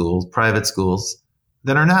small schools, private schools,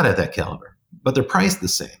 that are not at that caliber, but they're priced the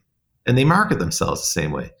same. And they market themselves the same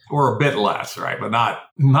way. Or a bit less, right? But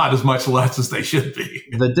not as much less as they should be.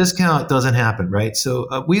 The discount doesn't happen, right?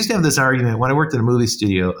 So we used to have this argument when I worked at a movie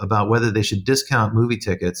studio about whether they should discount movie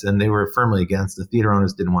tickets, and they were firmly against. The theater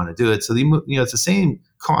owners didn't want to do it. So it's the same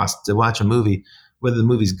cost to watch a movie, whether the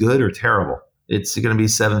movie's good or terrible. It's going to be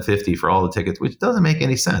 $7.50 for all the tickets, which doesn't make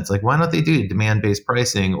any sense. Like, why don't they do demand-based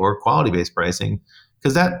pricing or quality-based pricing?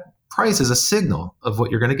 Because that price is a signal of what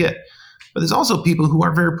you're going to get. But there's also people who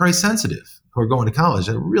are very price sensitive, who are going to college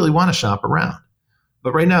and really want to shop around.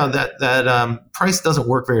 But right now, that price doesn't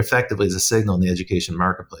work very effectively as a signal in the education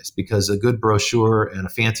marketplace, because a good brochure and a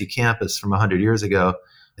fancy campus from 100 years ago,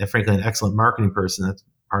 and frankly, an excellent marketing person, that's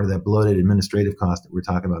part of that bloated administrative cost that we were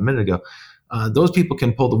talking about a minute ago, those people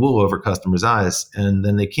can pull the wool over customers' eyes, and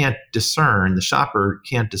then they can't discern, the shopper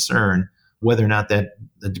can't discern whether or not that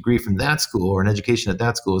a degree from that school or an education at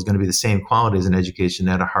that school is going to be the same quality as an education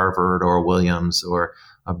at a Harvard or a Williams or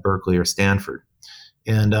a Berkeley or Stanford.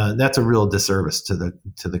 And that's a real disservice to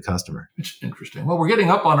the customer. It's interesting. Well, we're getting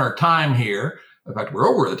up on our time here. In fact, we're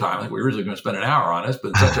over the time. I think we were originally going to spend an hour on this, but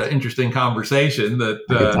it's such an interesting conversation that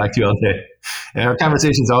I could talk to you all day. And our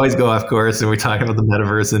conversations always go off course, and we're talking about the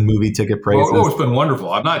metaverse and movie ticket prices. Oh, it's been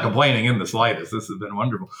wonderful. I'm not complaining in the slightest. This has been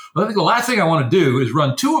wonderful. But I think the last thing I want to do is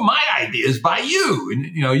run two of my ideas by you. And,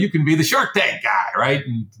 you can be the Shark Tank guy, right?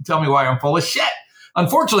 And tell me why I'm full of shit.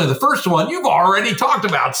 Unfortunately, the first one you've already talked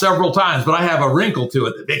about several times, but I have a wrinkle to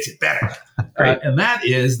it that makes it better. And that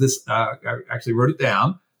is this, I actually wrote it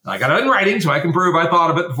down. I got it in writing so I can prove I thought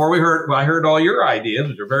of it before I heard all your ideas,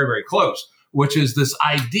 which are very, very close, which is this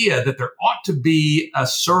idea that there ought to be a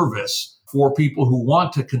service for people who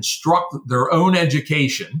want to construct their own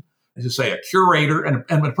education. As you say, a curator and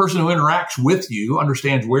a person who interacts with you,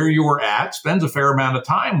 understands where you're at, spends a fair amount of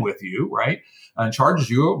time with you, right? And charges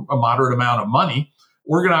you a moderate amount of money,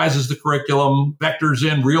 organizes the curriculum, vectors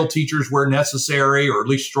in real teachers where necessary, or at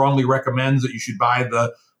least strongly recommends that you should buy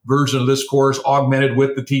the version of this course augmented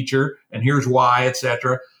with the teacher, and here's why, et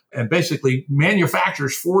cetera, and basically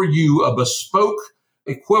manufactures for you a bespoke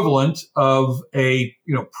equivalent of a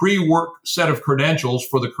pre-work set of credentials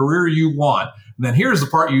for the career you want. And then here's the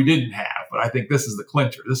part you didn't have, but I think this is the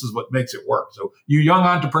clincher. This is what makes it work. So you young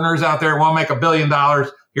entrepreneurs out there want to make $1 billion,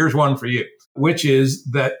 here's one for you, which is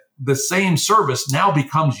that the same service now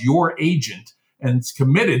becomes your agent and it's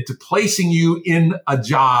committed to placing you in a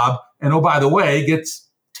job, and oh, by the way, gets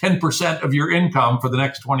 10% of your income for the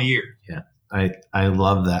next 20 years. Yeah, I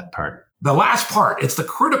love that part. The last part, it's the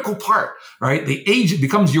critical part, right? The agent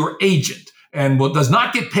becomes your agent and does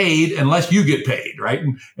not get paid unless you get paid, right?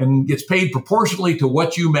 And gets paid proportionally to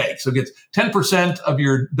what you make. So gets 10% of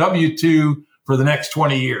your W-2 for the next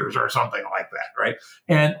 20 years or something like that, right?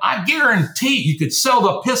 And I guarantee you could sell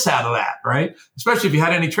the piss out of that, right? Especially if you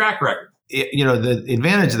had any track record. The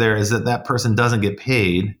advantage there is that person doesn't get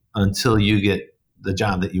paid until you get the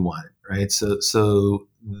job that you wanted, right? So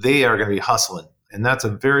they are going to be hustling, and that's a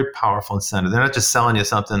very powerful incentive. They're not just selling you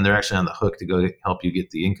something; they're actually on the hook to go help you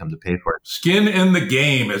get the income to pay for it. Skin in the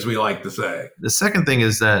game, as we like to say. The second thing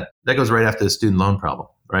is that goes right after the student loan problem,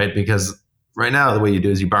 right? Because right now the way you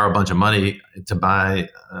do is you borrow a bunch of money to buy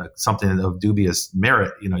something of dubious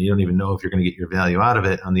merit. You don't even know if you're going to get your value out of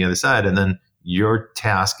it on the other side, and then your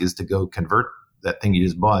task is to go convert that thing you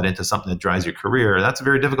just bought into something that drives your career. That's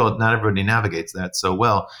very difficult. Not everybody navigates that so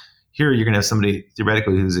well. Here, you're going to have somebody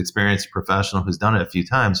theoretically who's experienced professional, who's done it a few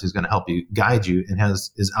times, who's going to help you, guide you, and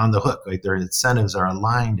is on the hook. Like their incentives are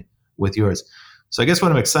aligned with yours. So I guess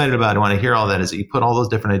what I'm excited about, I want to hear all that, is that you put all those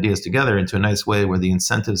different ideas together into a nice way where the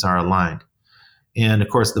incentives are aligned. And of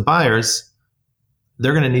course, the buyers,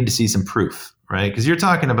 they're going to need to see some proof, right? Because you're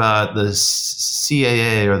talking about the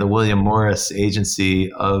CAA or the William Morris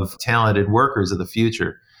agency of talented workers of the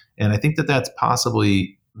future. And I think that's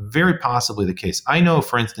very possibly the case. I know,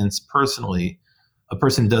 for instance, personally, a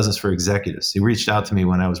person who does this for executives. He reached out to me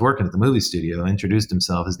when I was working at the movie studio, introduced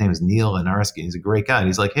himself. His name is Neil Anarski. He's a great guy. And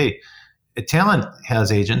he's like, hey, talent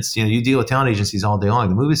has agents. You deal with talent agencies all day long.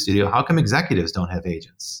 The movie studio, how come executives don't have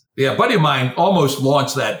agents? Yeah, a buddy of mine almost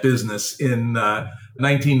launched that business in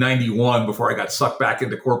 1991 before I got sucked back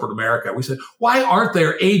into corporate America. We said, why aren't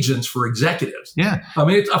there agents for executives? Yeah. I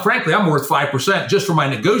mean, frankly, I'm worth 5% just for my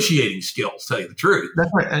negotiating skills, tell you the truth.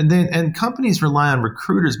 That's right. And companies rely on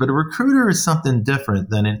recruiters, but a recruiter is something different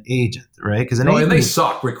than an agent, right? Because and they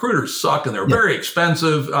suck. Recruiters suck, and they're very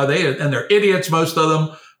expensive. They're idiots, most of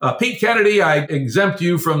them. Pete Kennedy, I exempt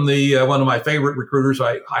you from the one of my favorite recruiters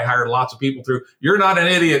I hired lots of people through. You're not an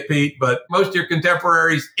idiot, Pete, but most of your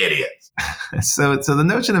contemporaries, idiots. So the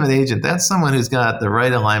notion of an agent, that's someone who's got the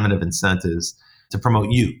right alignment of incentives to promote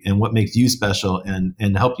you and what makes you special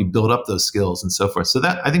and help you build up those skills and so forth. So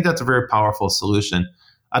I think that's a very powerful solution.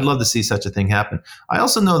 I'd love to see such a thing happen. I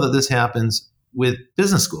also know that this happens with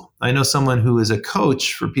business school. I know someone who is a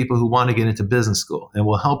coach for people who want to get into business school and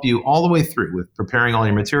will help you all the way through with preparing all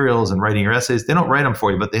your materials and writing your essays. They don't write them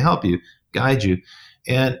for you, but they help you, guide you.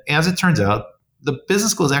 And as it turns out, the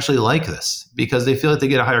business schools actually like this because they feel like they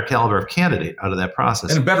get a higher caliber of candidate out of that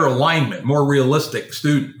process. And a better alignment, more realistic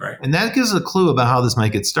student, right? And that gives a clue about how this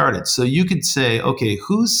might get started. So you could say, okay,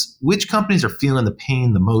 which companies are feeling the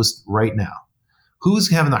pain the most right now?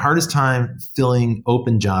 Who's having the hardest time filling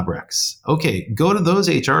open job recs? Okay, go to those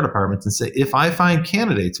HR departments and say, if I find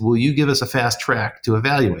candidates, will you give us a fast track to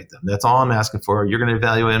evaluate them? That's all I'm asking for. You're going to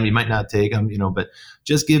evaluate them. You might not take them, but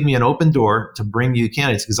just give me an open door to bring you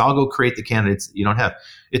candidates because I'll go create the candidates that you don't have.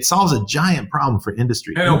 It solves a giant problem for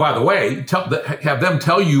industry. And by the way, have them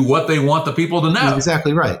tell you what they want the people to know. That's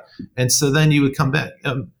exactly right. And so then you would come back.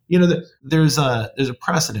 There's a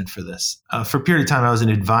precedent for this. For a period of time, I was an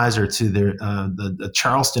advisor to the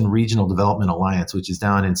Charleston Regional Development Alliance, which is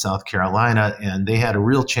down in South Carolina, and they had a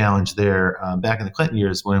real challenge there back in the Clinton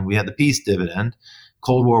years when we had the peace dividend.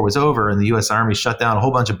 Cold War was over, and the U.S. Army shut down a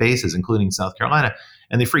whole bunch of bases, including South Carolina,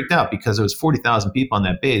 and they freaked out because there was 40,000 people on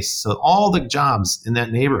that base. So all the jobs in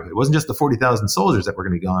that neighborhood, it wasn't just the 40,000 soldiers that were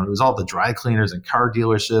going to be gone. It was all the dry cleaners and car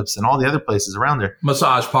dealerships and all the other places around there.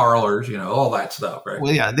 Massage parlors, all that stuff, right?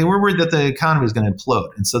 Well, yeah, they were worried that the economy was going to implode.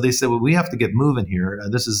 And so they said, well, we have to get moving here.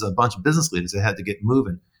 This is a bunch of business leaders that had to get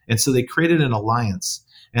moving. And so they created an alliance.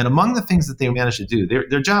 And among the things that they managed to do,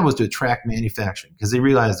 their job was to attract manufacturing because they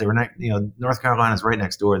realized they were not, North Carolina is right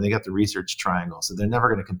next door and they got the research triangle. So they're never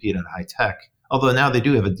going to compete on high tech. Although now they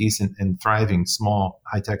do have a decent and thriving small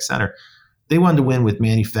high tech center. They wanted to win with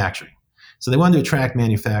manufacturing. So they wanted to attract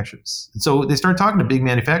manufacturers. And so they started talking to big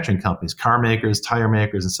manufacturing companies, car makers, tire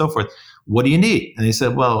makers, and so forth. What do you need? And they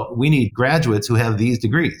said, well, we need graduates who have these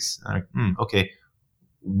degrees. I'm like, okay.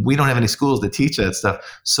 We don't have any schools that teach that stuff.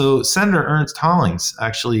 So Senator Ernst Hollings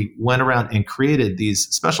actually went around and created these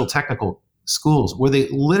special technical schools where they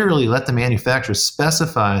literally let the manufacturers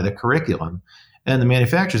specify the curriculum. And the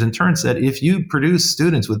manufacturers in turn said, if you produce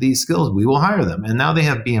students with these skills, we will hire them. And now they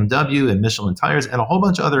have BMW and Michelin tires and a whole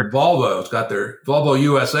bunch of other. Volvo's got Volvo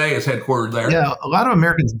USA is headquartered there. Yeah, a lot of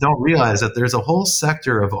Americans don't realize that there's a whole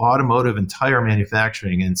sector of automotive and tire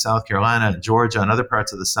manufacturing in South Carolina, Georgia, and other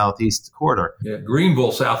parts of the Southeast corridor. Yeah,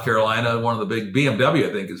 Greenville, South Carolina, one of the big BMW,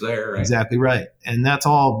 I think, is there. Right? Exactly right. And that's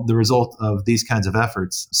all the result of these kinds of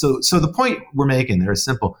efforts. So the point we're making there is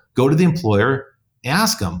simple. Go to the employer,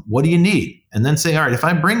 ask them, what do you need? And then say, all right, if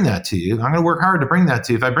I bring that to you, I'm going to work hard to bring that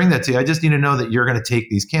to you. If I bring that to you, I just need to know that you're going to take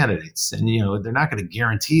these candidates. And, they're not going to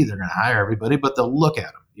guarantee they're going to hire everybody, but they'll look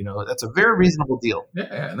at them. That's a very reasonable deal.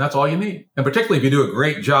 Yeah, and that's all you need. And particularly if you do a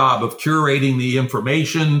great job of curating the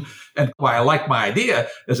information. And why I like my idea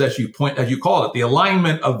is, as you call it, the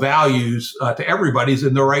alignment of values to everybody's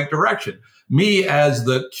in the right direction. Me as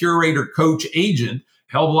the curator, coach, agent,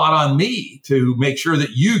 held a lot on me to make sure that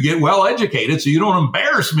you get well educated so you don't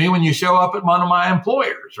embarrass me when you show up at one of my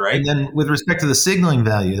employers, right? And then with respect to the signaling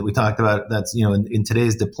value that we talked about, that's, in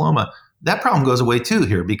today's diploma, that problem goes away too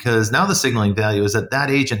here because now the signaling value is that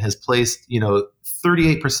agent has placed, 38%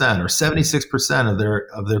 or 76%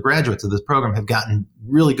 of their graduates of this program have gotten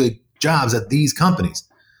really good jobs at these companies.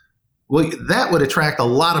 Well, that would attract a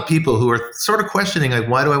lot of people who are sort of questioning, like,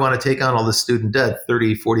 why do I want to take on all this student debt,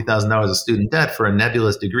 $30,000, $40,000 of student debt for a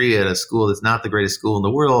nebulous degree at a school that's not the greatest school in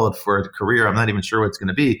the world for a career I'm not even sure what it's going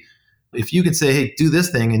to be. If you could say, hey, do this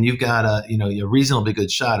thing and you've got a reasonably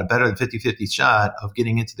good shot, a better than 50-50 shot of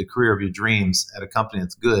getting into the career of your dreams at a company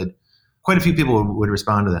that's good, quite a few people would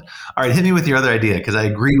respond to that. All right, hit me with your other idea because I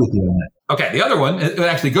agree with you on that. Okay, the other one, it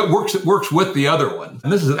actually works with the other one.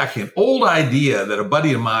 And this is actually an old idea that a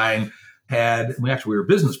buddy of mine had. We were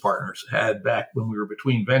business partners, had back when we were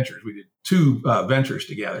between ventures. We did two ventures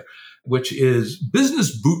together, which is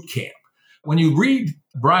business boot camp. When you read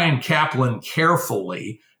Bryan Caplan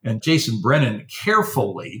carefully and Jason Brennan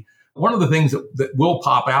carefully, One of the things that will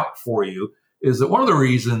pop out for you is that one of the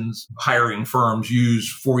reasons hiring firms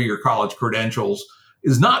use 4-year college credentials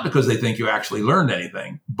is not because they think you actually learned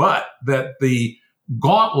anything, but that the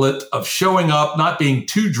gauntlet of showing up, not being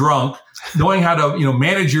too drunk, knowing how to,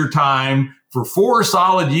 manage your time for 4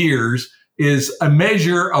 solid years is a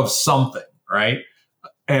measure of something, right?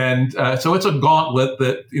 And so it's a gauntlet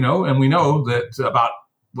that, and we know that about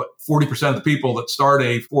 40% of the people that start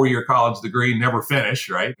a 4-year college degree never finish,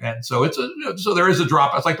 right? And so so there is a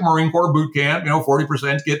drop. It's like the Marine Corps boot camp,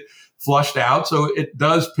 40% get flushed out. So it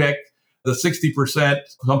does pick the 60%,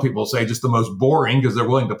 some people say just the most boring because they're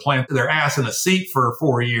willing to plant their ass in a seat for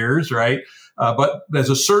 4 years, right? But there's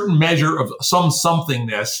a certain measure of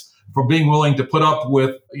somethingness from being willing to put up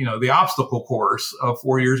with, the obstacle course of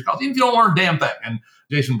 4 years, even if you don't learn a damn thing. And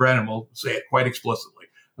Jason Brennan will say it quite explicitly,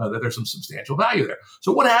 that there's some substantial value there.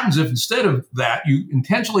 So what happens if instead of that, you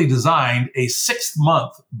intentionally designed a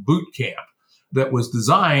 6-month boot camp that was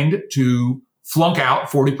designed to flunk out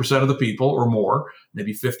 40% of the people or more,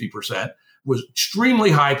 maybe 50%, was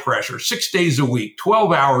extremely high pressure, 6 days a week,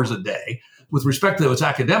 12 hours a day. With respect to its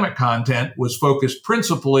academic content, was focused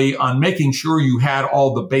principally on making sure you had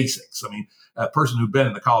all the basics. I mean, a person who's been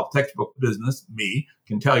in the college textbook business, me,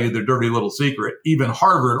 can tell you their dirty little secret. Even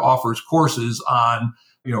Harvard offers courses on,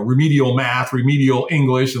 remedial math, remedial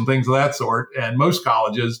English, and things of that sort. And most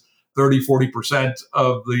colleges, 30-40%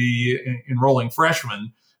 of the enrolling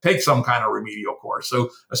freshmen take some kind of remedial course. So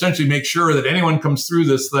essentially make sure that anyone comes through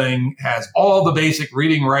this thing has all the basic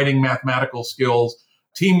reading, writing, mathematical skills,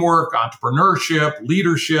 teamwork, entrepreneurship,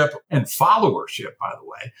 leadership, and followership, by the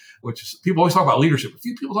way, which is, people always talk about leadership. A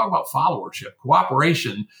few people talk about followership.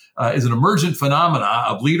 Cooperation is an emergent phenomena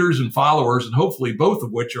of leaders and followers, and hopefully both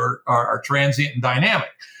of which are transient and dynamic.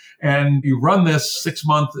 And you run this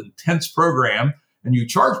 6-month intense program and you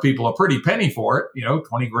charge people a pretty penny for it,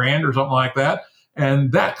 20 grand or something like that.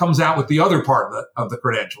 And that comes out with the other part of the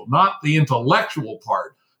credential, not the intellectual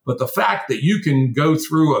part, but the fact that you can go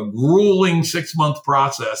through a grueling 6-month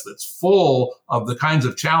process that's full of the kinds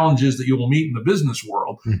of challenges that you will meet in the business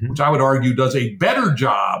world, which I would argue does a better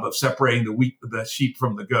job of separating the sheep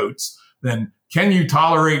from the goats than can you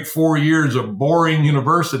tolerate 4 years of boring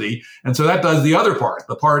university? And so that does the other part,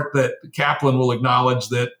 the part that Caplan will acknowledge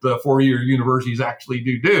that 4-year universities actually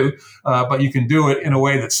do, but you can do it in a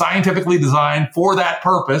way that's scientifically designed for that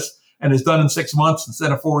purpose and is done in 6 months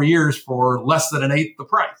instead of 4 years for less than an eighth the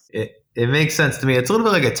price. It makes sense to me. It's a little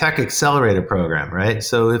bit like a tech accelerator program, right?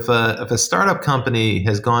 So if a startup company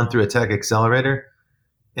has gone through a tech accelerator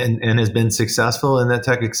and has been successful in that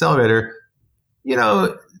tech accelerator,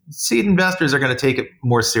 seed investors are going to take it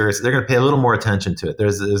more seriously. They're going to pay a little more attention to it.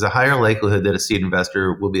 There's a higher likelihood that a seed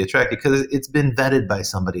investor will be attracted because it's been vetted by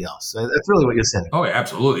somebody else. That's really what you're saying. Oh, yeah,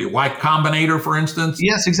 absolutely. Y Combinator, for instance.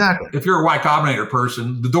 Yes, exactly. If you're a Y Combinator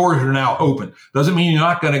person, the doors are now open. Doesn't mean you're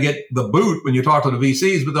not going to get the boot when you talk to the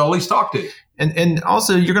VCs, but they'll at least talk to you. And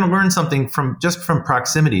also, you're going to learn something from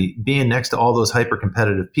proximity. Being next to all those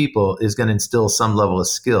hyper-competitive people is going to instill some level of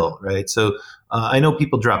skill, right? So I know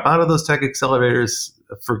people drop out of those tech accelerators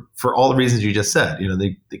for all the reasons you just said.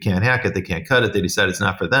 They can't hack it, they can't cut it, they decide it's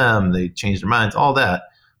not for them, they change their minds, all that.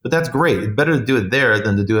 But that's great. It's better to do it there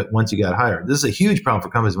than to do it once you got hired. This is a huge problem for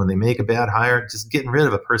companies when they make a bad hire. Just getting rid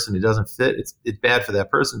of a person who doesn't fit, it's bad for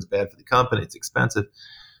that person, it's bad for the company, it's expensive.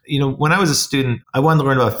 When I was a student, I wanted to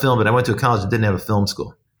learn about film, but I went to a college that didn't have a film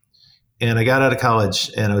school. And I got out of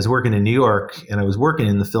college and I was working in New York and I was working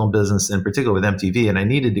in the film business, in particular with MTV, and I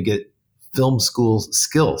needed to get film school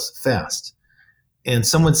skills fast. And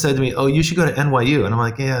someone said to me, "Oh, you should go to NYU." And I'm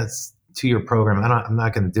like, "Yeah, it's a 2-year program. I'm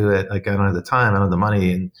not going to do it. Like, I don't have the time. I don't have the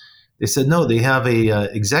money." And they said, "No, they have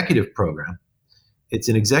a executive program. It's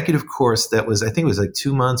an executive course that was, I think it was like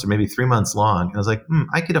 2 months or maybe 3 months long." And I was like,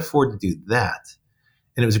 I could afford to do that.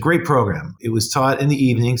 And it was a great program. It was taught in the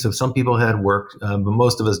evening. So some people had work, but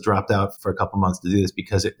most of us dropped out for a couple months to do this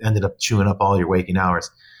because it ended up chewing up all your waking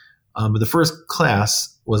hours. But the first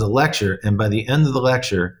class was a lecture. And by the end of the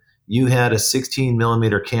lecture, you had a 16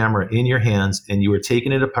 millimeter camera in your hands and you were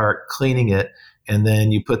taking it apart, cleaning it. And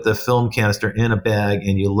then you put the film canister in a bag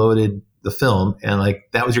and you loaded the film. And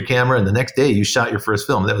that was your camera. And the next day you shot your first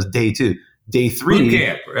film. That was day 2. Day 3,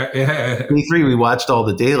 day 3, we watched all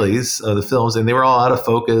the dailies of the films and they were all out of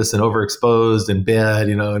focus and overexposed and bad,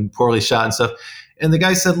 and poorly shot and stuff. And the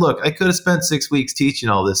guy said, "Look, I could have spent 6 weeks teaching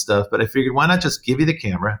all this stuff, but I figured why not just give you the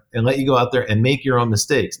camera and let you go out there and make your own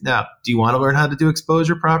mistakes. Now, do you want to learn how to do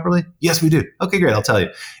exposure properly?" "Yes, we do." "Okay, great. I'll tell you."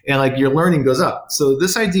 And your learning goes up. So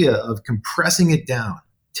this idea of compressing it down,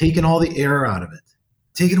 taking all the error out of it,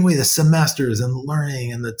 taking away the semesters and the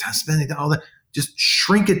learning and the spending, all that, just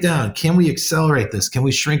shrink it down. Can we accelerate this? Can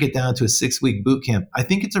we shrink it down to a 6-week boot camp? I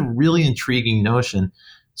think it's a really intriguing notion.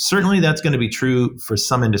 Certainly that's going to be true for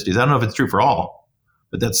some industries. I don't know if it's true for all,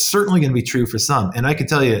 but that's certainly going to be true for some. And I can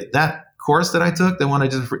tell you that course that I took, the one I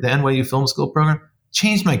did for the NYU Film School program,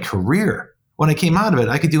 changed my career. When I came out of it,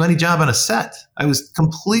 I could do any job on a set. I was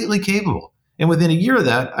completely capable. And within a year of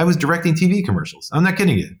that, I was directing TV commercials. I'm not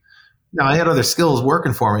kidding you. Now, I had other skills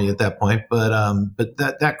working for me at that point, but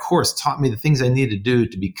that course taught me the things I needed to do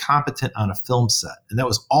to be competent on a film set. And that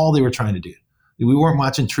was all they were trying to do. We weren't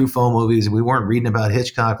watching Truffaut movies. We weren't reading about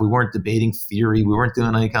Hitchcock. We weren't debating theory. We weren't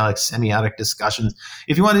doing any kind of like semiotic discussions.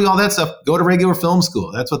 If you want to do all that stuff, go to regular film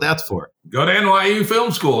school. That's what that's for. Go to NYU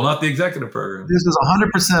Film School, not the executive program. This is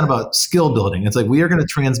 100% about skill building. It's like, we are going to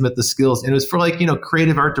transmit the skills. And it was for like,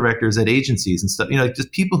 creative art directors at agencies and stuff,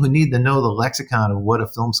 just people who need to know the lexicon of what a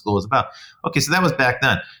film school is about. Okay, so that was back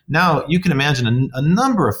then. Now you can imagine a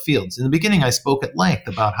number of fields. In the beginning, I spoke at length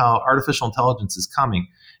about how artificial intelligence is coming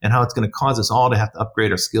and how it's going to cause us all to have to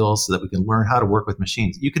upgrade our skills so that we can learn how to work with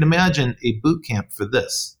machines. You can imagine a boot camp for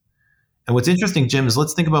this. And what's interesting, Jim, is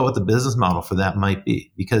let's think about what the business model for that might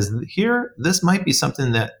be. Because here, this might be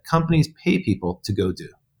something that companies pay people to go do.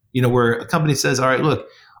 Where a company says, all right, look,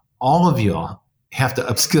 all of y'all have to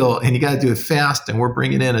upskill and you got to do it fast. And we're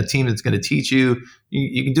bringing in a team that's going to teach you.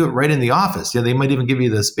 You can do it right in the office. They might even give you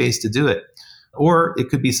the space to do it. Or it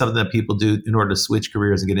could be something that people do in order to switch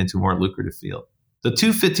careers and get into a more lucrative field. The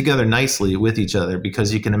two fit together nicely with each other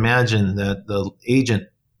because you can imagine that the agent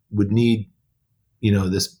would need,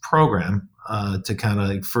 this program to kind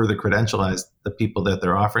of further credentialize the people that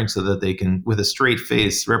they're offering so that they can, with a straight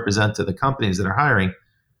face, represent to the companies that are hiring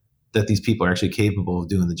that these people are actually capable of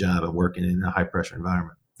doing the job of working in a high pressure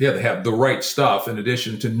environment. Yeah, they have the right stuff in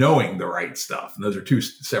addition to knowing the right stuff. And those are two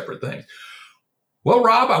separate things. Well,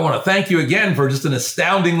 Rob, I want to thank you again for just an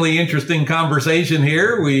astoundingly interesting conversation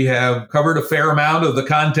here. We have covered a fair amount of the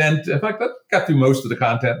content. In fact, I got through most of the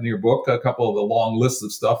content in your book, a couple of the long lists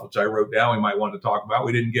of stuff, which I wrote down we might want to talk about.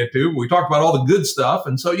 We didn't get to, but we talked about all the good stuff.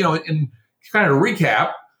 And so, in kind of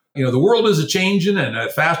recap, the world is a-changing and at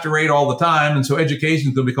a faster rate all the time. And so education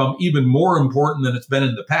is going to become even more important than it's been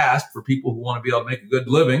in the past for people who want to be able to make a good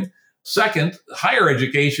living. Second, higher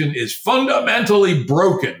education is fundamentally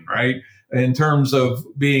broken, right? In terms of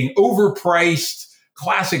being overpriced,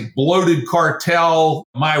 classic bloated cartel.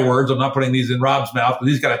 My words, I'm not putting these in Rob's mouth, but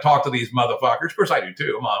he's got to talk to these motherfuckers. Of course I do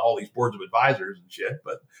too. I'm on all these boards of advisors and shit,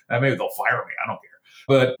 but maybe they'll fire me. I don't care.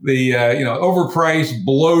 But the, overpriced,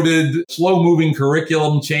 bloated, slow moving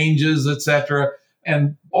curriculum changes, et cetera.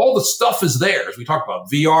 And all the stuff is there. As we talked about,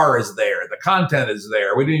 VR is there. The content is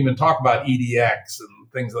there. We didn't even talk about EDX and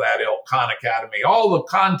things of that ilk, Khan Academy, all the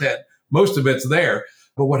content, most of it's there.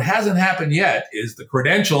 But what hasn't happened yet is the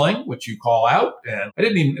credentialing, which you call out. And I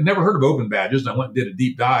never heard of open badges. And I went and did a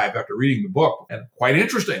deep dive after reading the book. And quite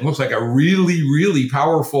interesting. Looks like a really, really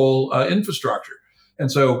powerful infrastructure.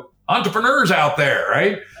 And so entrepreneurs out there,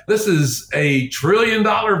 right? This is $1 trillion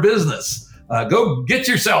business. Go get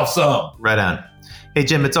yourself some. Right on. Hey,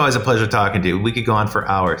 Jim, it's always a pleasure talking to you. We could go on for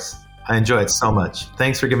hours. I enjoy it so much.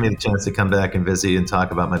 Thanks for giving me the chance to come back and visit you and talk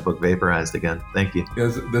about my book, Vaporized, again. Thank you.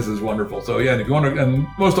 This is wonderful. So yeah, if you want to, and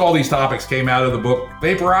most all these topics came out of the book,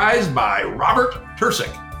 Vaporized by Robert Tercek.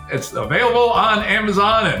 It's available on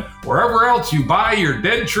Amazon and wherever else you buy your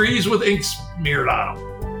dead trees with ink smeared on them.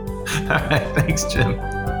 All right. Thanks, Jim.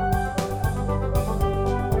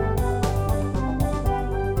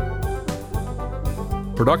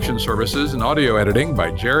 Production services and audio editing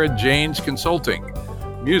by Jared Janes Consulting.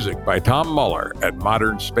 Music by Tom Muller at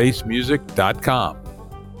modernspacemusic.com.